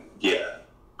 and yeah.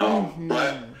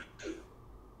 But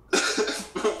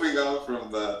moving on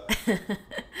from that,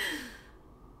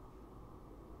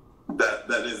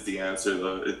 that is the answer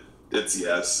though. It's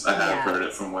yes. I have heard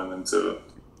it from women too.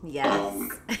 Yes.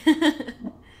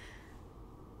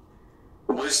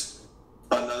 Which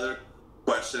another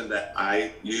question that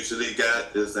I usually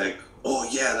get is like, oh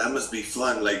yeah, that must be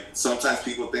fun. Like sometimes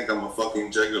people think I'm a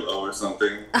fucking gigolo or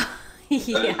something.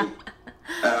 Yeah.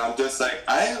 And I'm just like,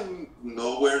 I am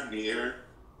nowhere near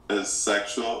as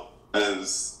sexual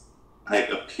as I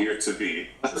appear to be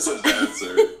as a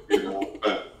dancer, you know,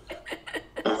 but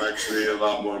I'm actually a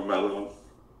lot more mellow.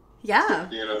 Yeah.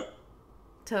 You know?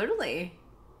 Totally.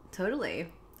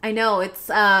 I know, it's,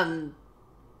 I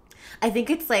think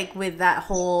it's like with that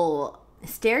whole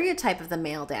stereotype of the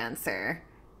male dancer,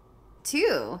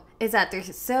 too, is that they're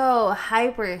so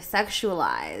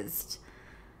hypersexualized.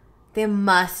 They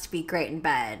must be great in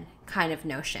bed kind of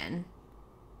notion.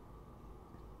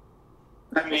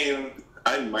 I mean,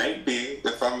 I might be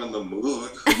if I'm in the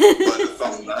mood, but if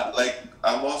I'm not, like,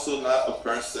 I'm also not a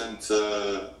person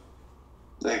to,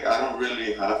 like, I don't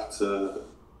really have to,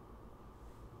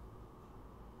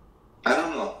 I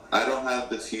don't know. I don't have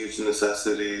this huge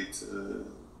necessity to,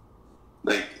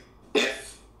 like,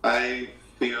 if I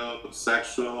feel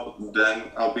sexual,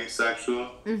 then I'll be sexual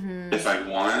if I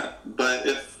want. But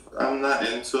if I'm not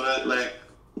into it, like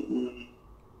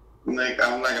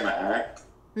I'm not gonna act.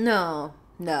 No.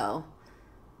 Yeah,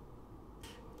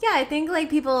 I think like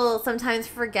people sometimes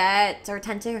forget or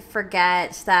tend to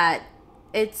forget that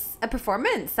it's a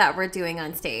performance that we're doing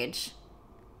on stage.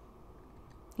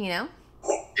 You know?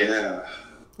 Yeah.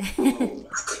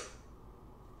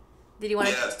 Did you want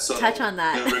to touch on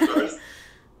that?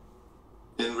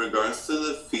 In regards to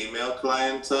the female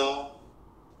clientele,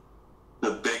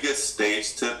 the biggest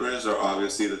stage tippers are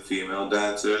obviously the female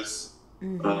dancers,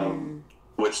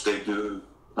 which they do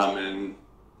come in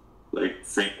like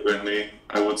frequently,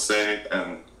 I would say,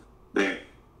 and they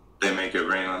make it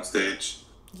rain on stage.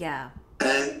 Yeah.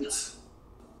 And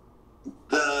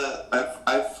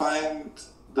I find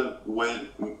the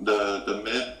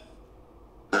mid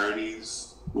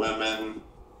 30s women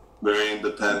very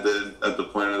independent at the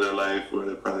point of their life where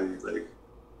they're probably like,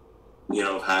 you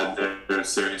know, had their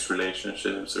serious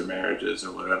relationships or marriages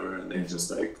or whatever, and they just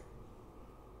like,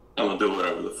 I'm gonna do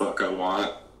whatever the fuck I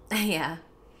want. Yeah.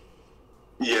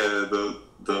 Yeah,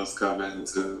 those come in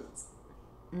too.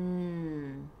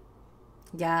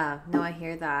 Yeah, no, I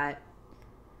hear that.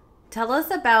 Tell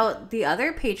us about the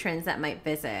other patrons that might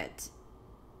visit.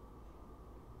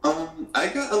 I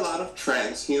got a lot of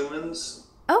transhumans.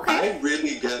 Okay. I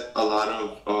really get a lot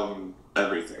of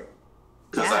everything.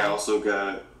 Because I also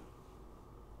got,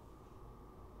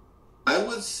 I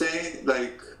would say,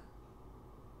 like,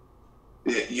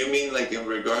 you mean like in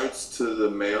regards to the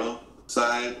male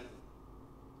side?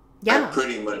 Yeah. In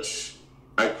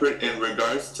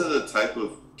regards to the type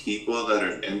of people that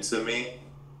are into me,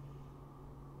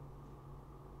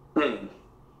 I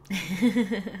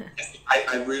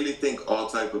really think all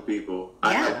type of people.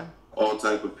 I have all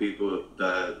type of people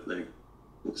that like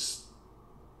just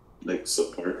like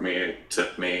support me,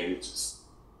 tip me, just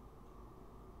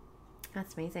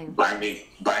that's amazing. buy me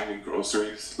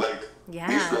groceries. Like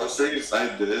these groceries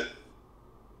I did,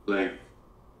 like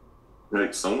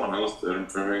someone else did them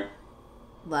for me.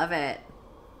 Love it.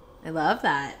 I love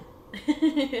that.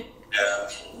 Yeah,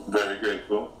 very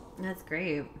grateful. That's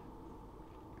great.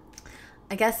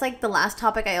 I guess like the last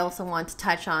topic I also want to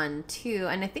touch on too,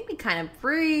 and I think we kind of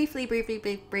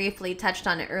briefly touched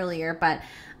on it earlier, but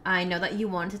I know that you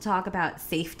wanted to talk about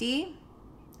safety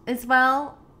as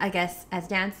well, I guess as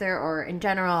dancer or in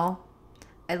general.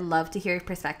 I'd love to hear your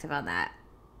perspective on that.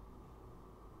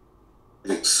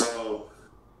 So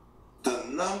the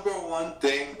number one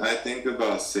thing I think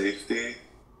about safety,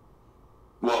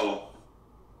 well,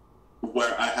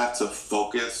 where I have to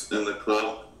focus in the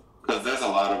club, because there's a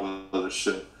lot of other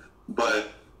shit, but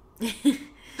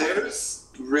there's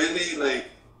really, like,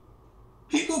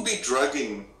 people be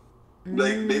drugging,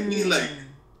 like, they be, like,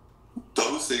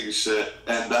 dosing shit,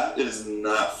 and that is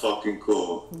not fucking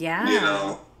cool. Yeah. You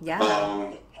know?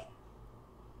 Yeah.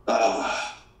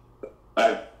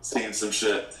 seen some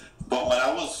shit. But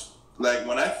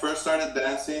when I first started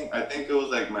dancing, I think it was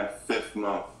like my 5th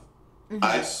month. Mm-hmm.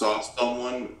 I saw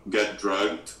someone get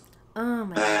drugged. Oh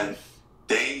my and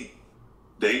gosh.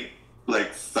 They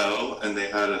like fell and they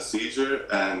had a seizure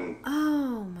and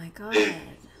oh my god. It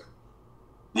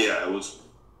was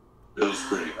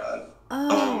pretty bad.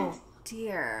 Oh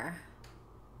dear.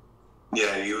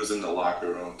 Yeah, he was in the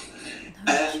locker room.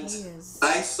 Oh, and geez.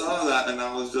 I saw that and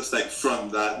I was just like, from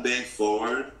that day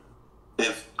forward,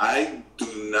 if I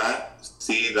do not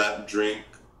see that drink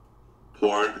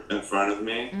poured in front of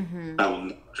me, mm-hmm. I will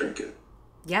not drink it.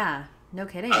 Yeah, no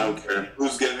kidding. I don't care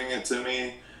who's giving it to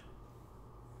me.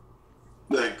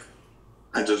 Like,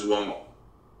 I just won't.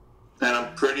 And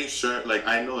I'm pretty sure, like,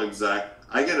 I know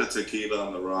I get a tequila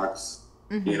on the rocks.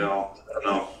 Mm-hmm. You know, I don't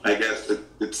know. I guess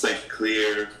it's like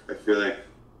clear. I feel like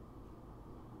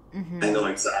mm-hmm. I know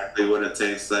exactly what it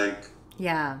tastes like.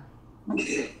 Yeah.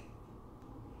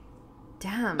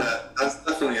 Damn. That's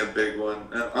definitely a big one.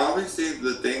 And obviously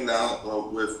the thing now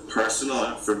with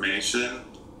personal information,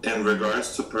 in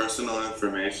regards to personal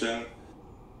information,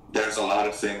 there's a lot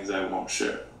of things I won't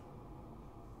share.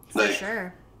 For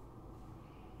sure.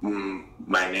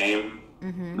 My name,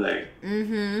 mm-hmm. like,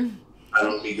 mm-hmm. I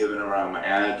don't be giving around my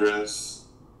address.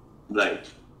 Like,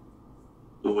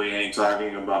 we ain't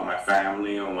talking about my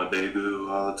family and what they do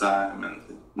all the time.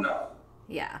 And no.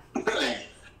 Yeah.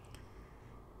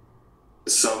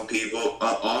 Some people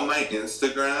on my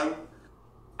Instagram,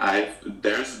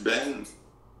 there's been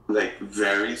like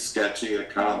very sketchy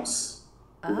accounts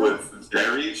with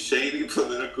very shady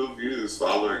political views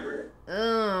following me.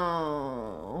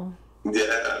 Oh.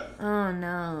 Yeah. Oh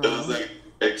no. It was like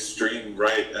extreme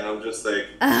right, and I'm just like,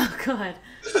 oh god.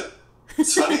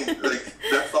 It's funny, like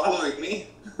they're following me.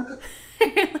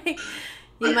 Like,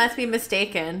 you must be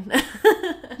mistaken.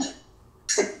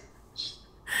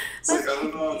 It's like, I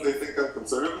don't know if they think I'm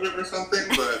conservative or something,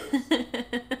 but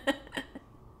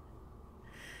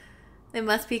they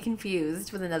must be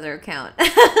confused with another account.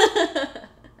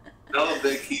 No,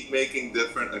 they keep making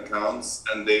different accounts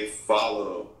and they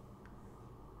follow.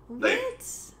 What? Like,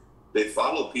 they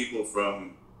follow people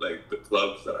from like the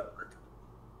clubs that I work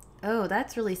at. Oh,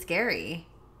 that's really scary.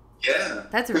 Yeah.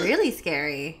 That's really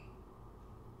scary.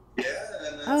 Yeah.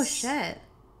 And oh shit.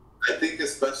 I think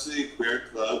especially queer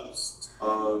clubs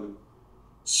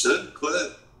should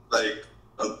put like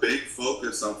a big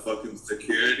focus on fucking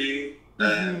security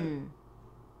and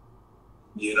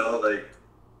you know, like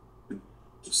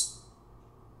just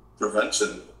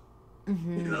prevention.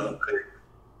 Mm-hmm. You know, like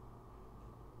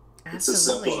it's as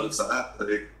simple as that.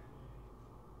 Like,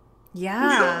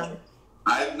 yeah.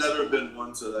 I've never been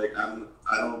one to like I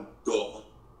don't go home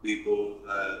with people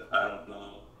that I don't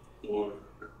know, or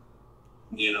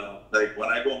you know, like when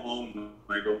I go home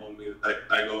I go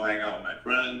hang out with my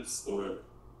friends or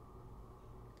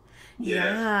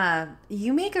yeah.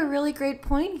 You make a really great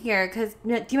point here because do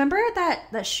you remember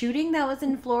that shooting that was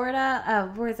in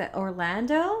Florida? Where is it?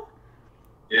 Orlando?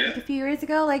 Yeah. Like a few years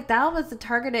ago, like that was a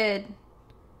targeted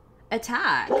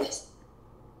attack.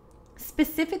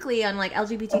 Specifically on like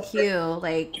LGBTQ,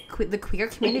 like the queer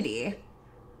community. It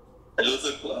was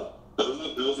a club.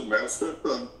 It was a male strip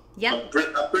club. Yeah. I'm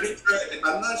pretty sure.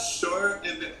 I'm not sure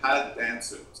if it had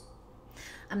dancers.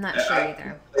 I'm not sure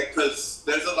either. Because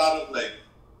there's a lot of like,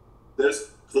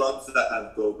 there's clubs that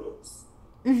have go-go's.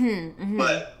 Mm-hmm, mm-hmm.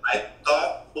 But I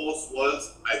thought Pulse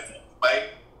was, I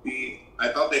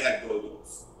thought they had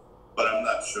go-go's, but I'm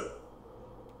not sure.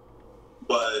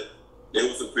 But it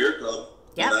was a queer club.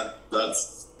 Yeah. That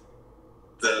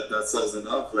says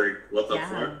enough. Like, what the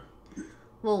fuck?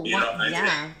 Well, you know, I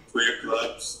think queer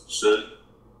clubs should,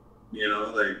 you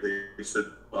know, like they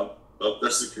should up their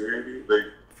security, like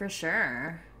for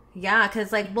sure. Yeah,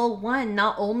 because like, well, one,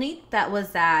 not only that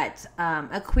was that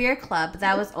a queer club, but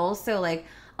that was also like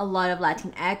a lot of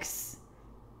LatinX.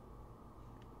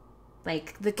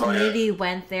 Like the community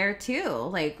went there too,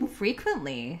 like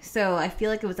frequently. So I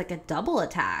feel like it was like a double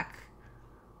attack.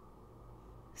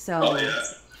 So,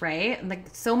 right? Like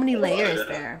so many layers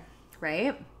there,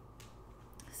 right?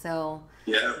 So.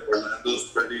 Yeah,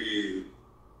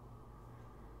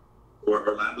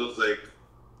 Orlando's like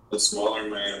a smaller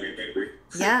Miami, maybe.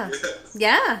 Yeah.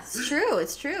 Yeah, it's true.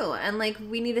 It's true. And like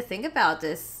we need to think about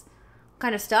this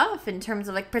kind of stuff in terms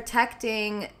of like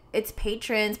protecting its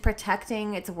patrons,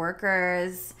 protecting its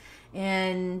workers.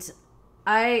 And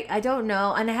I don't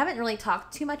know. And I haven't really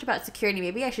talked too much about security.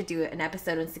 Maybe I should do an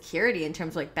episode on security in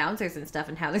terms of like bouncers and stuff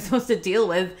and how they're supposed to deal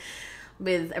with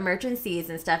emergencies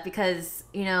and stuff, because,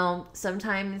 you know,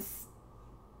 sometimes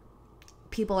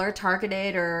people are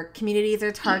targeted or communities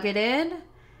are targeted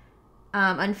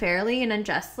unfairly and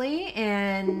unjustly,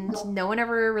 and no one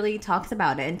ever really talks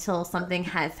about it until something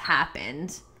has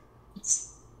happened.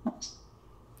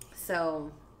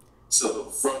 So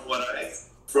from what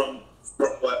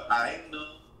I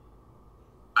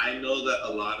know that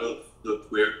a lot of the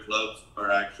queer clubs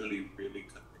are actually really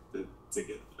connected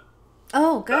together.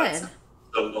 Oh, good. That's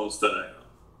the most that I know.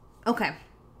 Okay.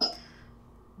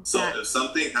 So if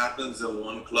something happens in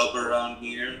one club around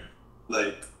here,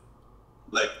 like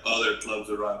other clubs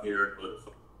around here are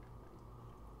notified.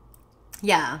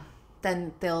 Yeah.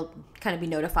 Then they'll kind of be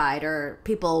notified, or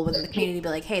people within the community be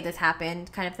like, hey, this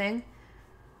happened, kind of thing.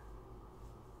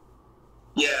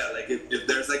 Yeah, like if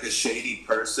there's like a shady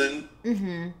person,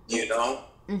 you know,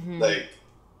 like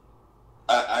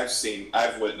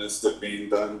I've witnessed it being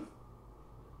done.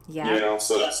 Yeah. You know,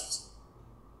 so it's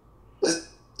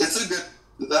a good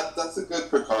that's a good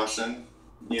precaution,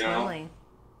 you know. Totally.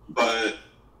 But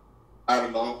I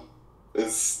don't know.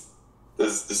 It's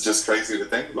just crazy to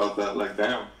think about that. Like,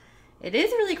 damn. It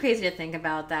is really crazy to think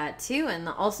about that too, and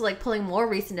also like pulling more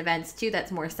recent events too.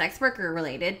 That's more sex worker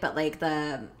related, but like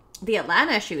the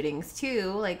Atlanta shootings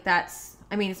too. Like that's,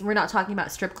 I mean, we're not talking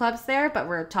about strip clubs there, but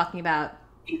we're talking about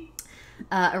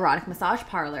erotic massage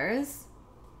parlors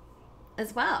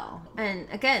as well. And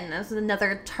again, that was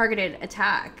another targeted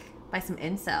attack by some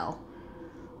incel.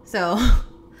 So,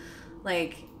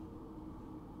 like,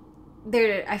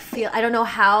 I don't know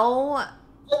how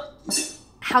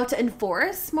to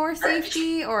enforce more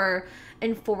safety or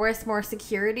enforce more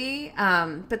security,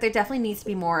 but there definitely needs to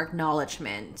be more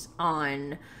acknowledgement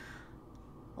on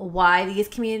why these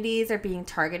communities are being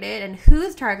targeted and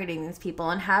who's targeting these people,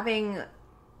 and having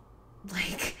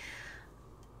like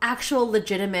actual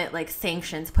legitimate like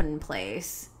sanctions put in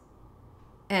place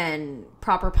and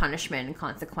proper punishment and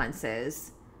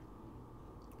consequences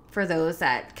for those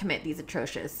that commit these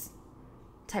atrocious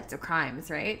types of crimes,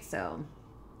 right? So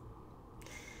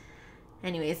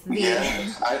anyways,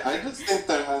 I just think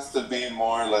there has to be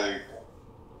more like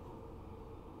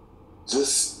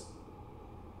just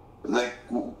like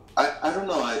I don't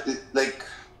know, like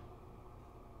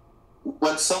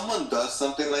when someone does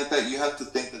something like that, you have to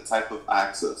think the type of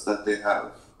access that they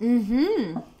have.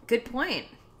 Good point.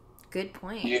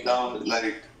 You know,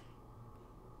 like,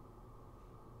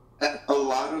 and a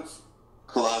lot of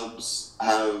clubs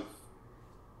have,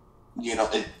 you know,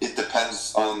 it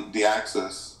depends on the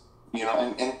access, you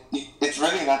know, and it's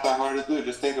really not that hard to do.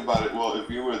 Just think about it. Well, if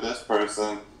you were this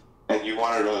person and you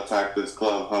wanted to attack this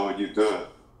club, how would you do it?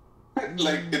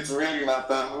 Like, it's really not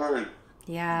that hard.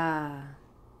 Yeah.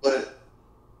 But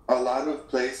a lot of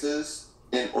places,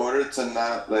 in order to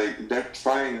not, like, they're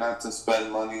trying not to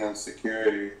spend money on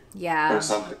security. Yeah. Or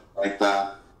something like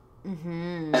that.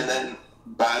 And then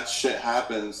bad shit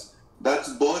happens. That's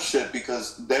bullshit,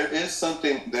 because there is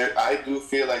something there. I do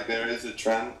feel like there is a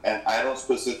trend, and I don't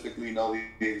specifically know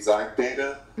the exact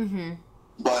data,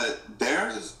 but there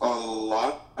is a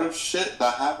lot of shit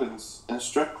that happens in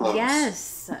strip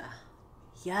clubs.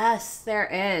 Yes, there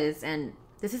is. And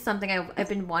this is something I've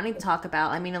been wanting to talk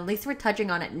about. I mean, at least we're touching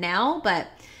on it now, but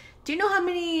do you know how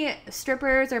many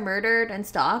strippers are murdered and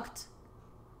stalked?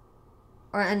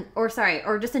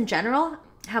 Or just in general,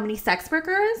 how many sex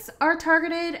workers are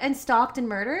targeted and stalked and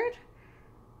murdered?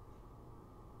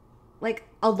 Like,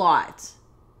 a lot.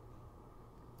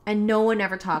 And no one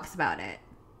ever talks about it,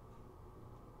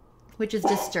 which is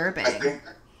disturbing.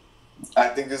 I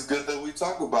think it's good that we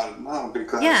talk about it now,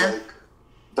 because like,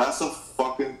 that's a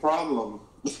fucking problem.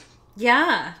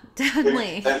 Yeah,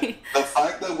 definitely. And the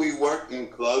fact that we work in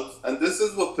clubs, and this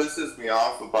is what pisses me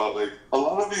off about, like, a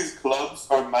lot of these clubs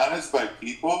are managed by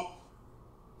people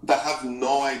that have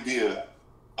no idea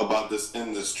about this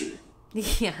industry.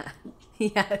 Yeah.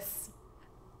 Yes.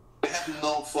 They have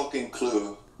no fucking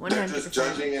clue. 100%. They're just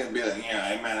judging it and be like,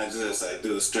 yeah, I manage this, I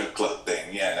do the strip club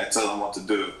thing, yeah, I tell them what to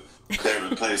do. They're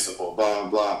replaceable, blah, blah,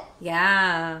 blah.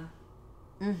 Yeah.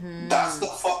 That's the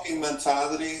fucking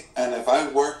mentality, and if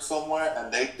I work somewhere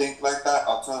and they think like that,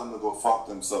 I'll tell them to go fuck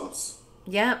themselves.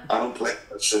 Yep. I don't play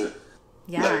that shit.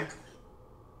 Yeah.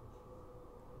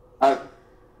 Like,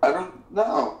 I don't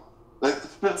know. Like,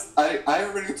 I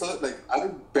already told, like, I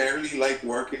barely like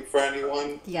working for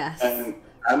anyone. Yes. And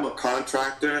I'm a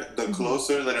contractor. The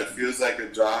closer that it feels like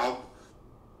a job,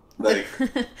 like,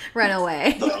 run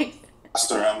away. The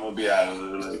faster I'm gonna be out of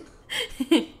there.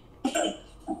 Like,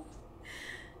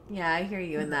 yeah, I hear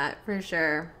you in that for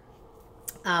sure.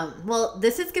 Well,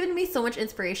 this has given me so much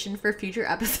inspiration for future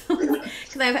episodes,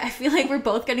 because I feel like we're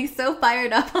both getting so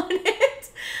fired up on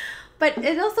it. But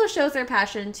it also shows our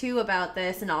passion too about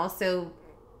this, and also,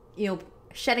 you know,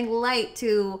 shedding light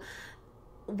to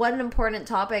what an important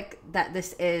topic that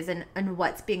this is, and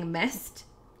what's being missed.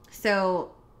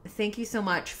 So thank you so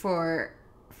much for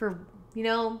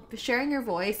sharing your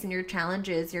voice and your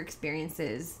challenges, your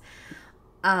experiences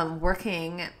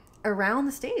working around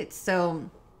the States. So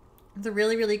it's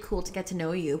really, really cool to get to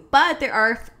know you. But there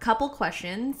are a couple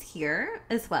questions here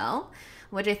as well,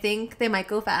 which I think they might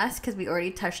go fast because we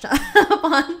already touched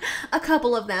upon a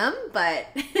couple of them. But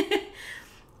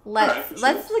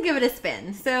let's give it a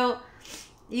spin. So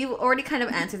you already kind of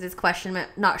answered this question. I'm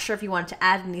not sure if you want to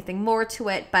add anything more to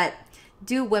it, but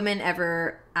do women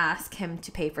ever ask him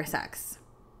to pay for sex?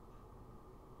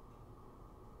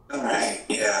 All right,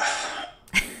 yeah.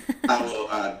 I will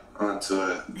add on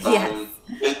to it. Yes.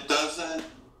 It doesn't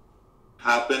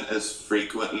happen as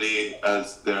frequently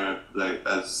as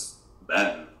as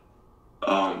men.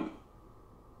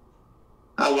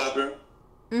 However,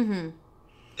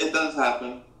 it does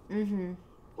happen.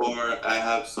 Or I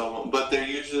have someone, but they're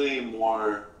usually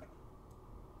more.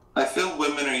 I feel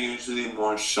women are usually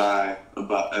more shy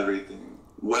about everything.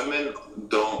 Women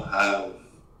don't have.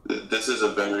 This is a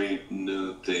very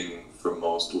new thing for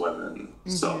most women,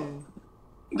 so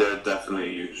they're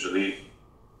definitely usually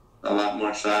a lot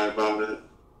more shy about it.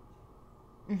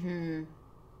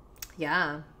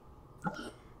 Yeah.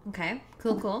 Okay.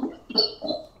 Cool.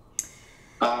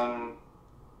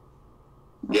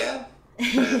 Yeah.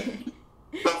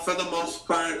 But for the most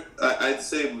part, I'd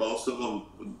say most of them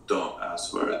don't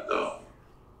ask for it, though.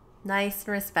 Nice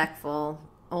and respectful.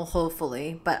 Oh,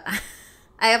 hopefully. But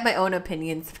I have my own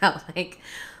opinions about,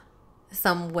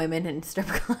 some women in strip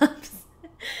clubs.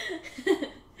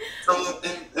 So,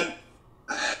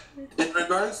 in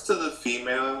regards to the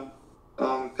female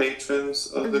patrons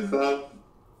of the club,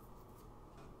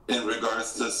 in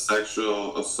regards to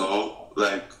sexual assault,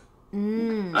 I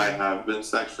have been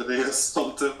sexually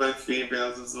assaulted by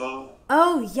females as well.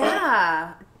 Oh,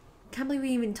 yeah. Can't believe we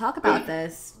even talk about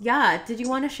this. Yeah. Did you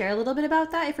want to share a little bit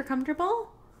about that if you're comfortable?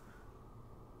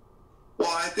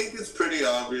 Well, I think it's pretty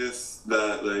obvious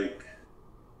that,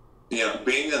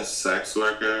 being a sex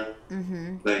worker,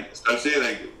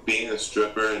 especially, being a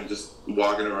stripper and just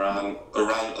walking around a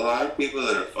lot of people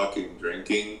that are fucking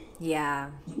drinking.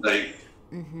 Yeah.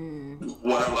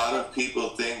 What a lot of people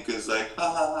think is ha ha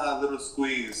ha, little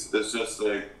squeeze. It's just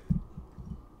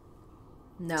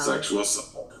no sexual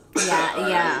assault. Yeah,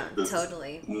 yeah,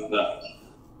 totally. No,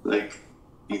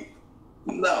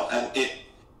 no, and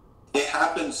it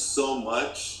happens so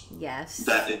much. Yes.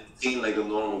 That it seemed like a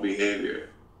normal behavior.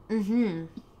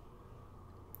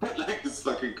 It's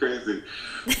fucking crazy,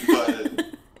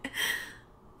 but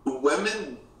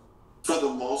women, for the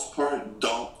most part,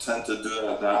 don't tend to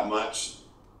do that much.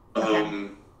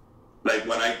 When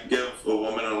I give a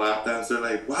woman a lap dance, they're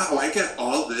like, wow, I get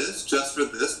all this just for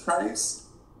this price?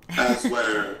 As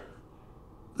where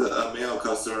a male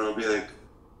customer will be like,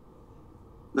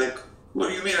 what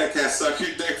do you mean I can't suck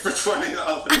your dick for $20?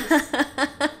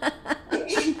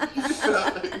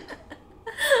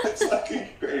 It's fucking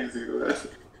crazy, man.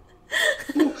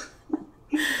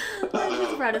 I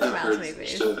just brought a smile to my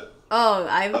face. Oh,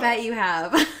 I bet you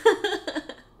have.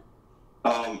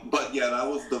 But yeah, that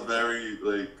was the very,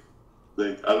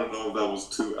 I don't know if that was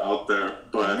too out there,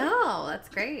 but... No, that's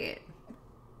great.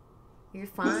 You're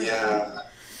fine. Yeah.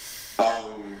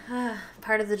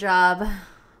 Part of the job,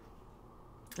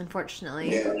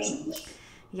 unfortunately.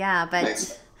 Yeah, but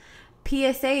Thanks.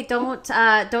 PSA, don't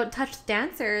touch the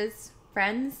dancers,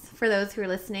 friends. For those who are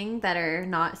listening that are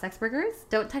not sex workers,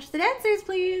 don't touch the dancers,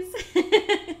 please.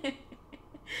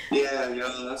 Yeah,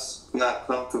 that's not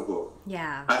comfortable.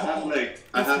 Yeah. I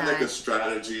have a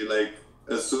strategy,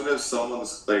 as soon as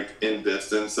someone's in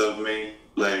distance of me,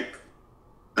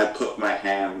 I put my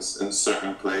hands in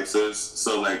certain places.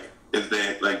 So if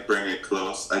they bring it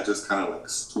close, I just kind of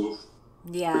spoof.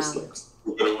 Yeah. Just spoof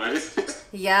it away.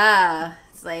 Yeah.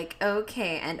 It's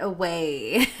okay, and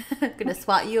away. I'm gonna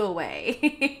swat you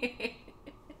away.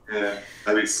 Yeah.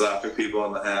 I be slapping people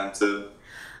on the hand too.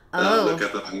 Oh. Look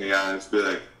at them in the eyes, be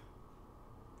like,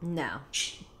 no.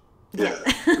 Yeah.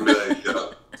 Be like,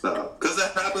 yo, stop. Because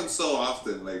that happens so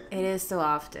often. It is so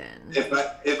often. If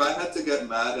I had to get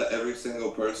mad at every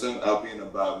single person, I'll be in a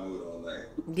bad mood all night.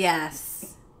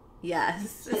 Yes.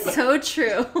 Yes. It's so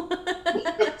true.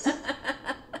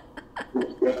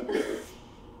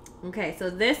 Okay, so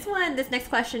this next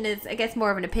question is, I guess,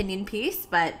 more of an opinion piece,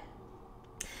 but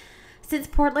since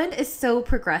Portland is so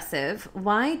progressive,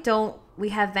 why don't we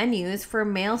have venues for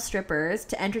male strippers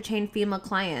to entertain female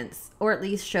clients, or at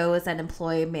least shows that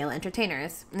employ male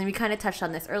entertainers? And we kind of touched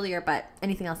on this earlier, but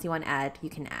anything else you want to add, you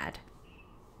can add.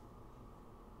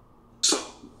 So,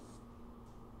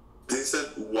 they said,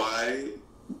 why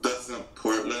does doesn't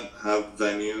Portland have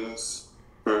venues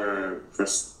for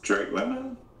straight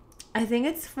women? I think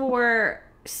it's for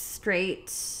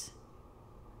straight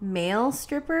male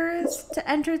strippers to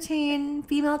entertain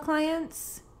female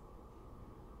clients.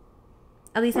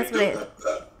 At least that's what I...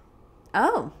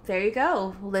 Oh, there you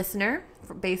go, listener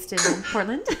based in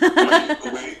Portland.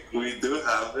 we do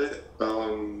have it.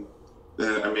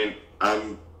 I mean,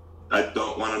 I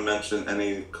don't want to mention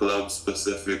any clubs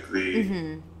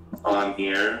specifically on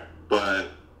here, but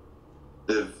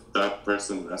if that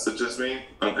person messages me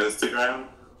on Instagram,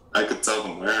 I could tell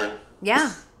them where.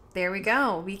 Yeah, there we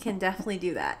go. We can definitely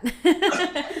do that.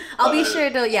 I'll be sure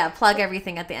to plug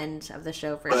everything at the end of the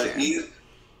show for sure.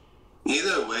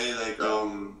 Either way,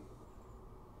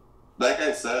 like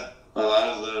I said, a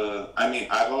lot of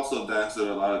I've also danced at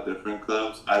a lot of different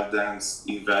clubs. I've danced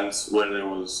events where there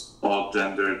was all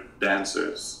gender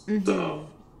dancers. So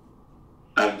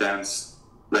I've danced,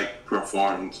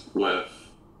 performed with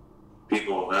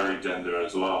people of every gender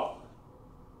as well.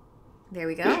 There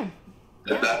we go.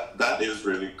 Yeah. That is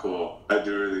really cool. I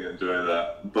do really enjoy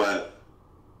that. But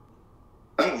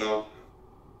I don't know.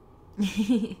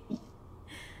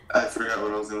 I forgot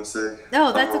what I was going to say.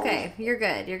 Oh, that's okay. You're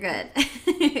good. You're good.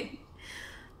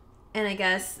 And I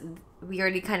guess we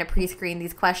already kind of pre-screened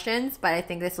these questions, but I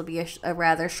think this will be a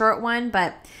rather short one.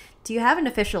 But do you have an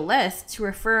official list to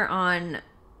refer on...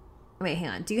 Wait, hang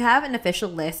on. Do you have an official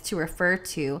list to refer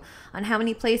to on how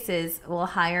many places will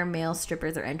hire male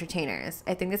strippers or entertainers?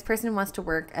 I think this person wants to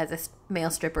work as a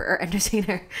male stripper or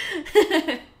entertainer.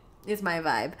 Is my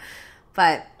vibe.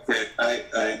 But... Okay,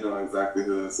 I know exactly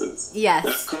who this is. Yes.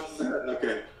 That's cool.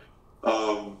 Okay.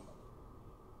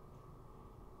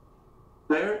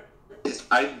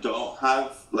 I don't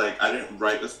have, I didn't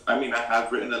write this. I mean, I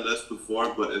have written a list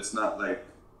before, but it's not, an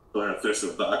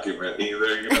official document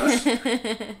either, you know?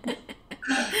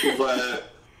 But,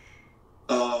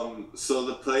 so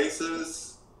the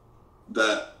places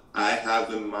that I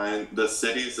have in mind, the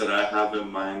cities that I have in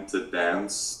mind to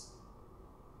dance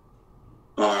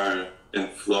are in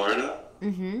Florida,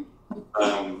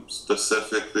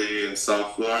 specifically in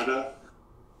South Florida.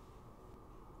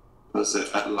 Was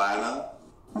it Atlanta,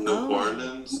 New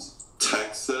Orleans,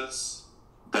 Texas,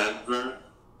 Denver,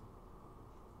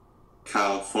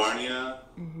 California,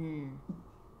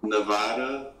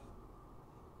 Nevada,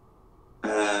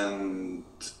 and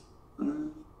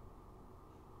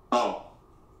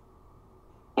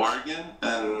Oregon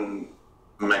and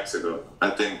Mexico. I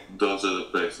think those are the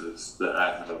places that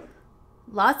I have.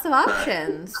 Lots of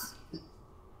options.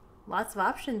 Lots of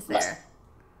options there.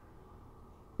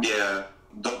 Yeah,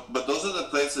 but those are the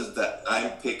places that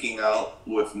I'm picking out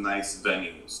with nice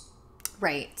venues.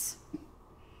 Right.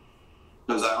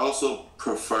 Because I also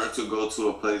prefer to go to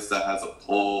a place that has a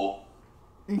pool,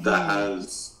 that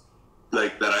has,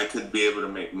 that I could be able to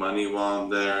make money while I'm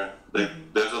there.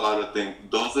 There's a lot of things.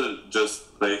 Those are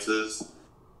just places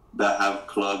that have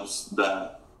clubs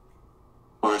that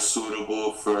are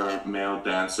suitable for male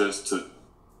dancers to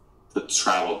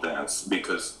travel dance,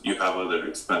 because you have other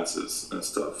expenses and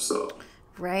stuff. So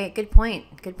right, good point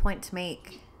to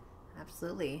make.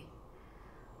 Absolutely.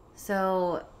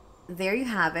 So there you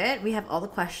have it. We have all the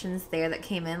questions there that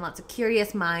came in. Lots of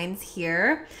curious minds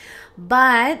here.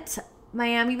 But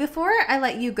Miami, before I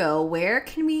let you go, where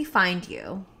can we find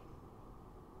you?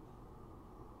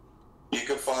 You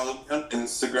can follow me on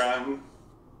Instagram,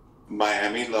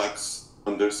 MiamiLux_.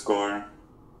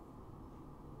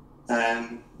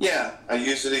 And yeah, I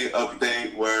usually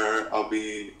update where I'll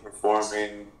be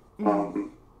performing,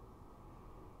 and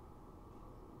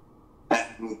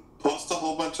post a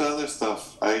whole bunch of other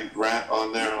stuff. I rant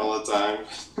on there all the time.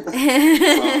 So,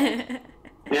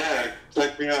 yeah,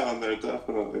 check me out on there,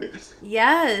 definitely.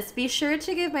 Yes, be sure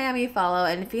to give Miami a follow,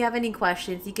 and if you have any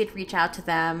questions, you could reach out to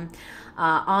them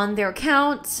on their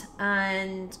account,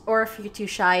 or if you're too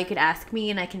shy, you could ask me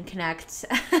and I can connect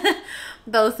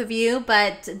both of you.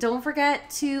 But don't forget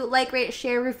to like, rate,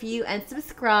 share, review, and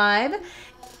subscribe.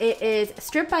 It is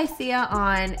Strip by Sia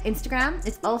on Instagram.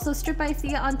 It's also Strip by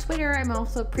Sia on Twitter. I'm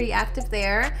also pretty active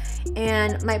there.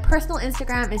 And my personal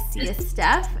Instagram is Sia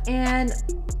Steph. And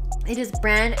it is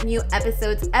brand new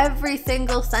episodes every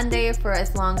single Sunday for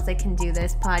as long as I can do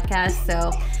this podcast.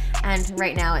 And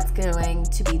right now it's going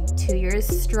to be 2 years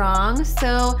strong.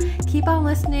 So keep on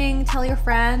listening, tell your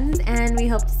friends, and we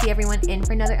hope to see everyone in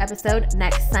for another episode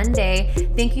next Sunday.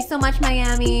 Thank you so much,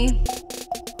 Miami.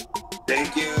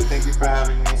 Thank you. Thank you for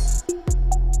having me.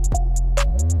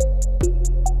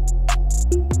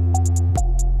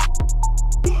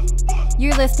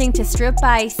 You're listening to Strip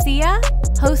by Sia,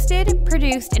 hosted,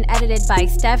 produced, and edited by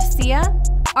Steph Sia.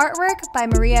 Artwork by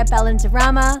Maria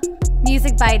Bellandirama,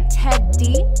 music by Ted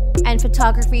D, and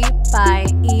photography by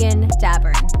Ian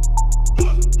Dabern.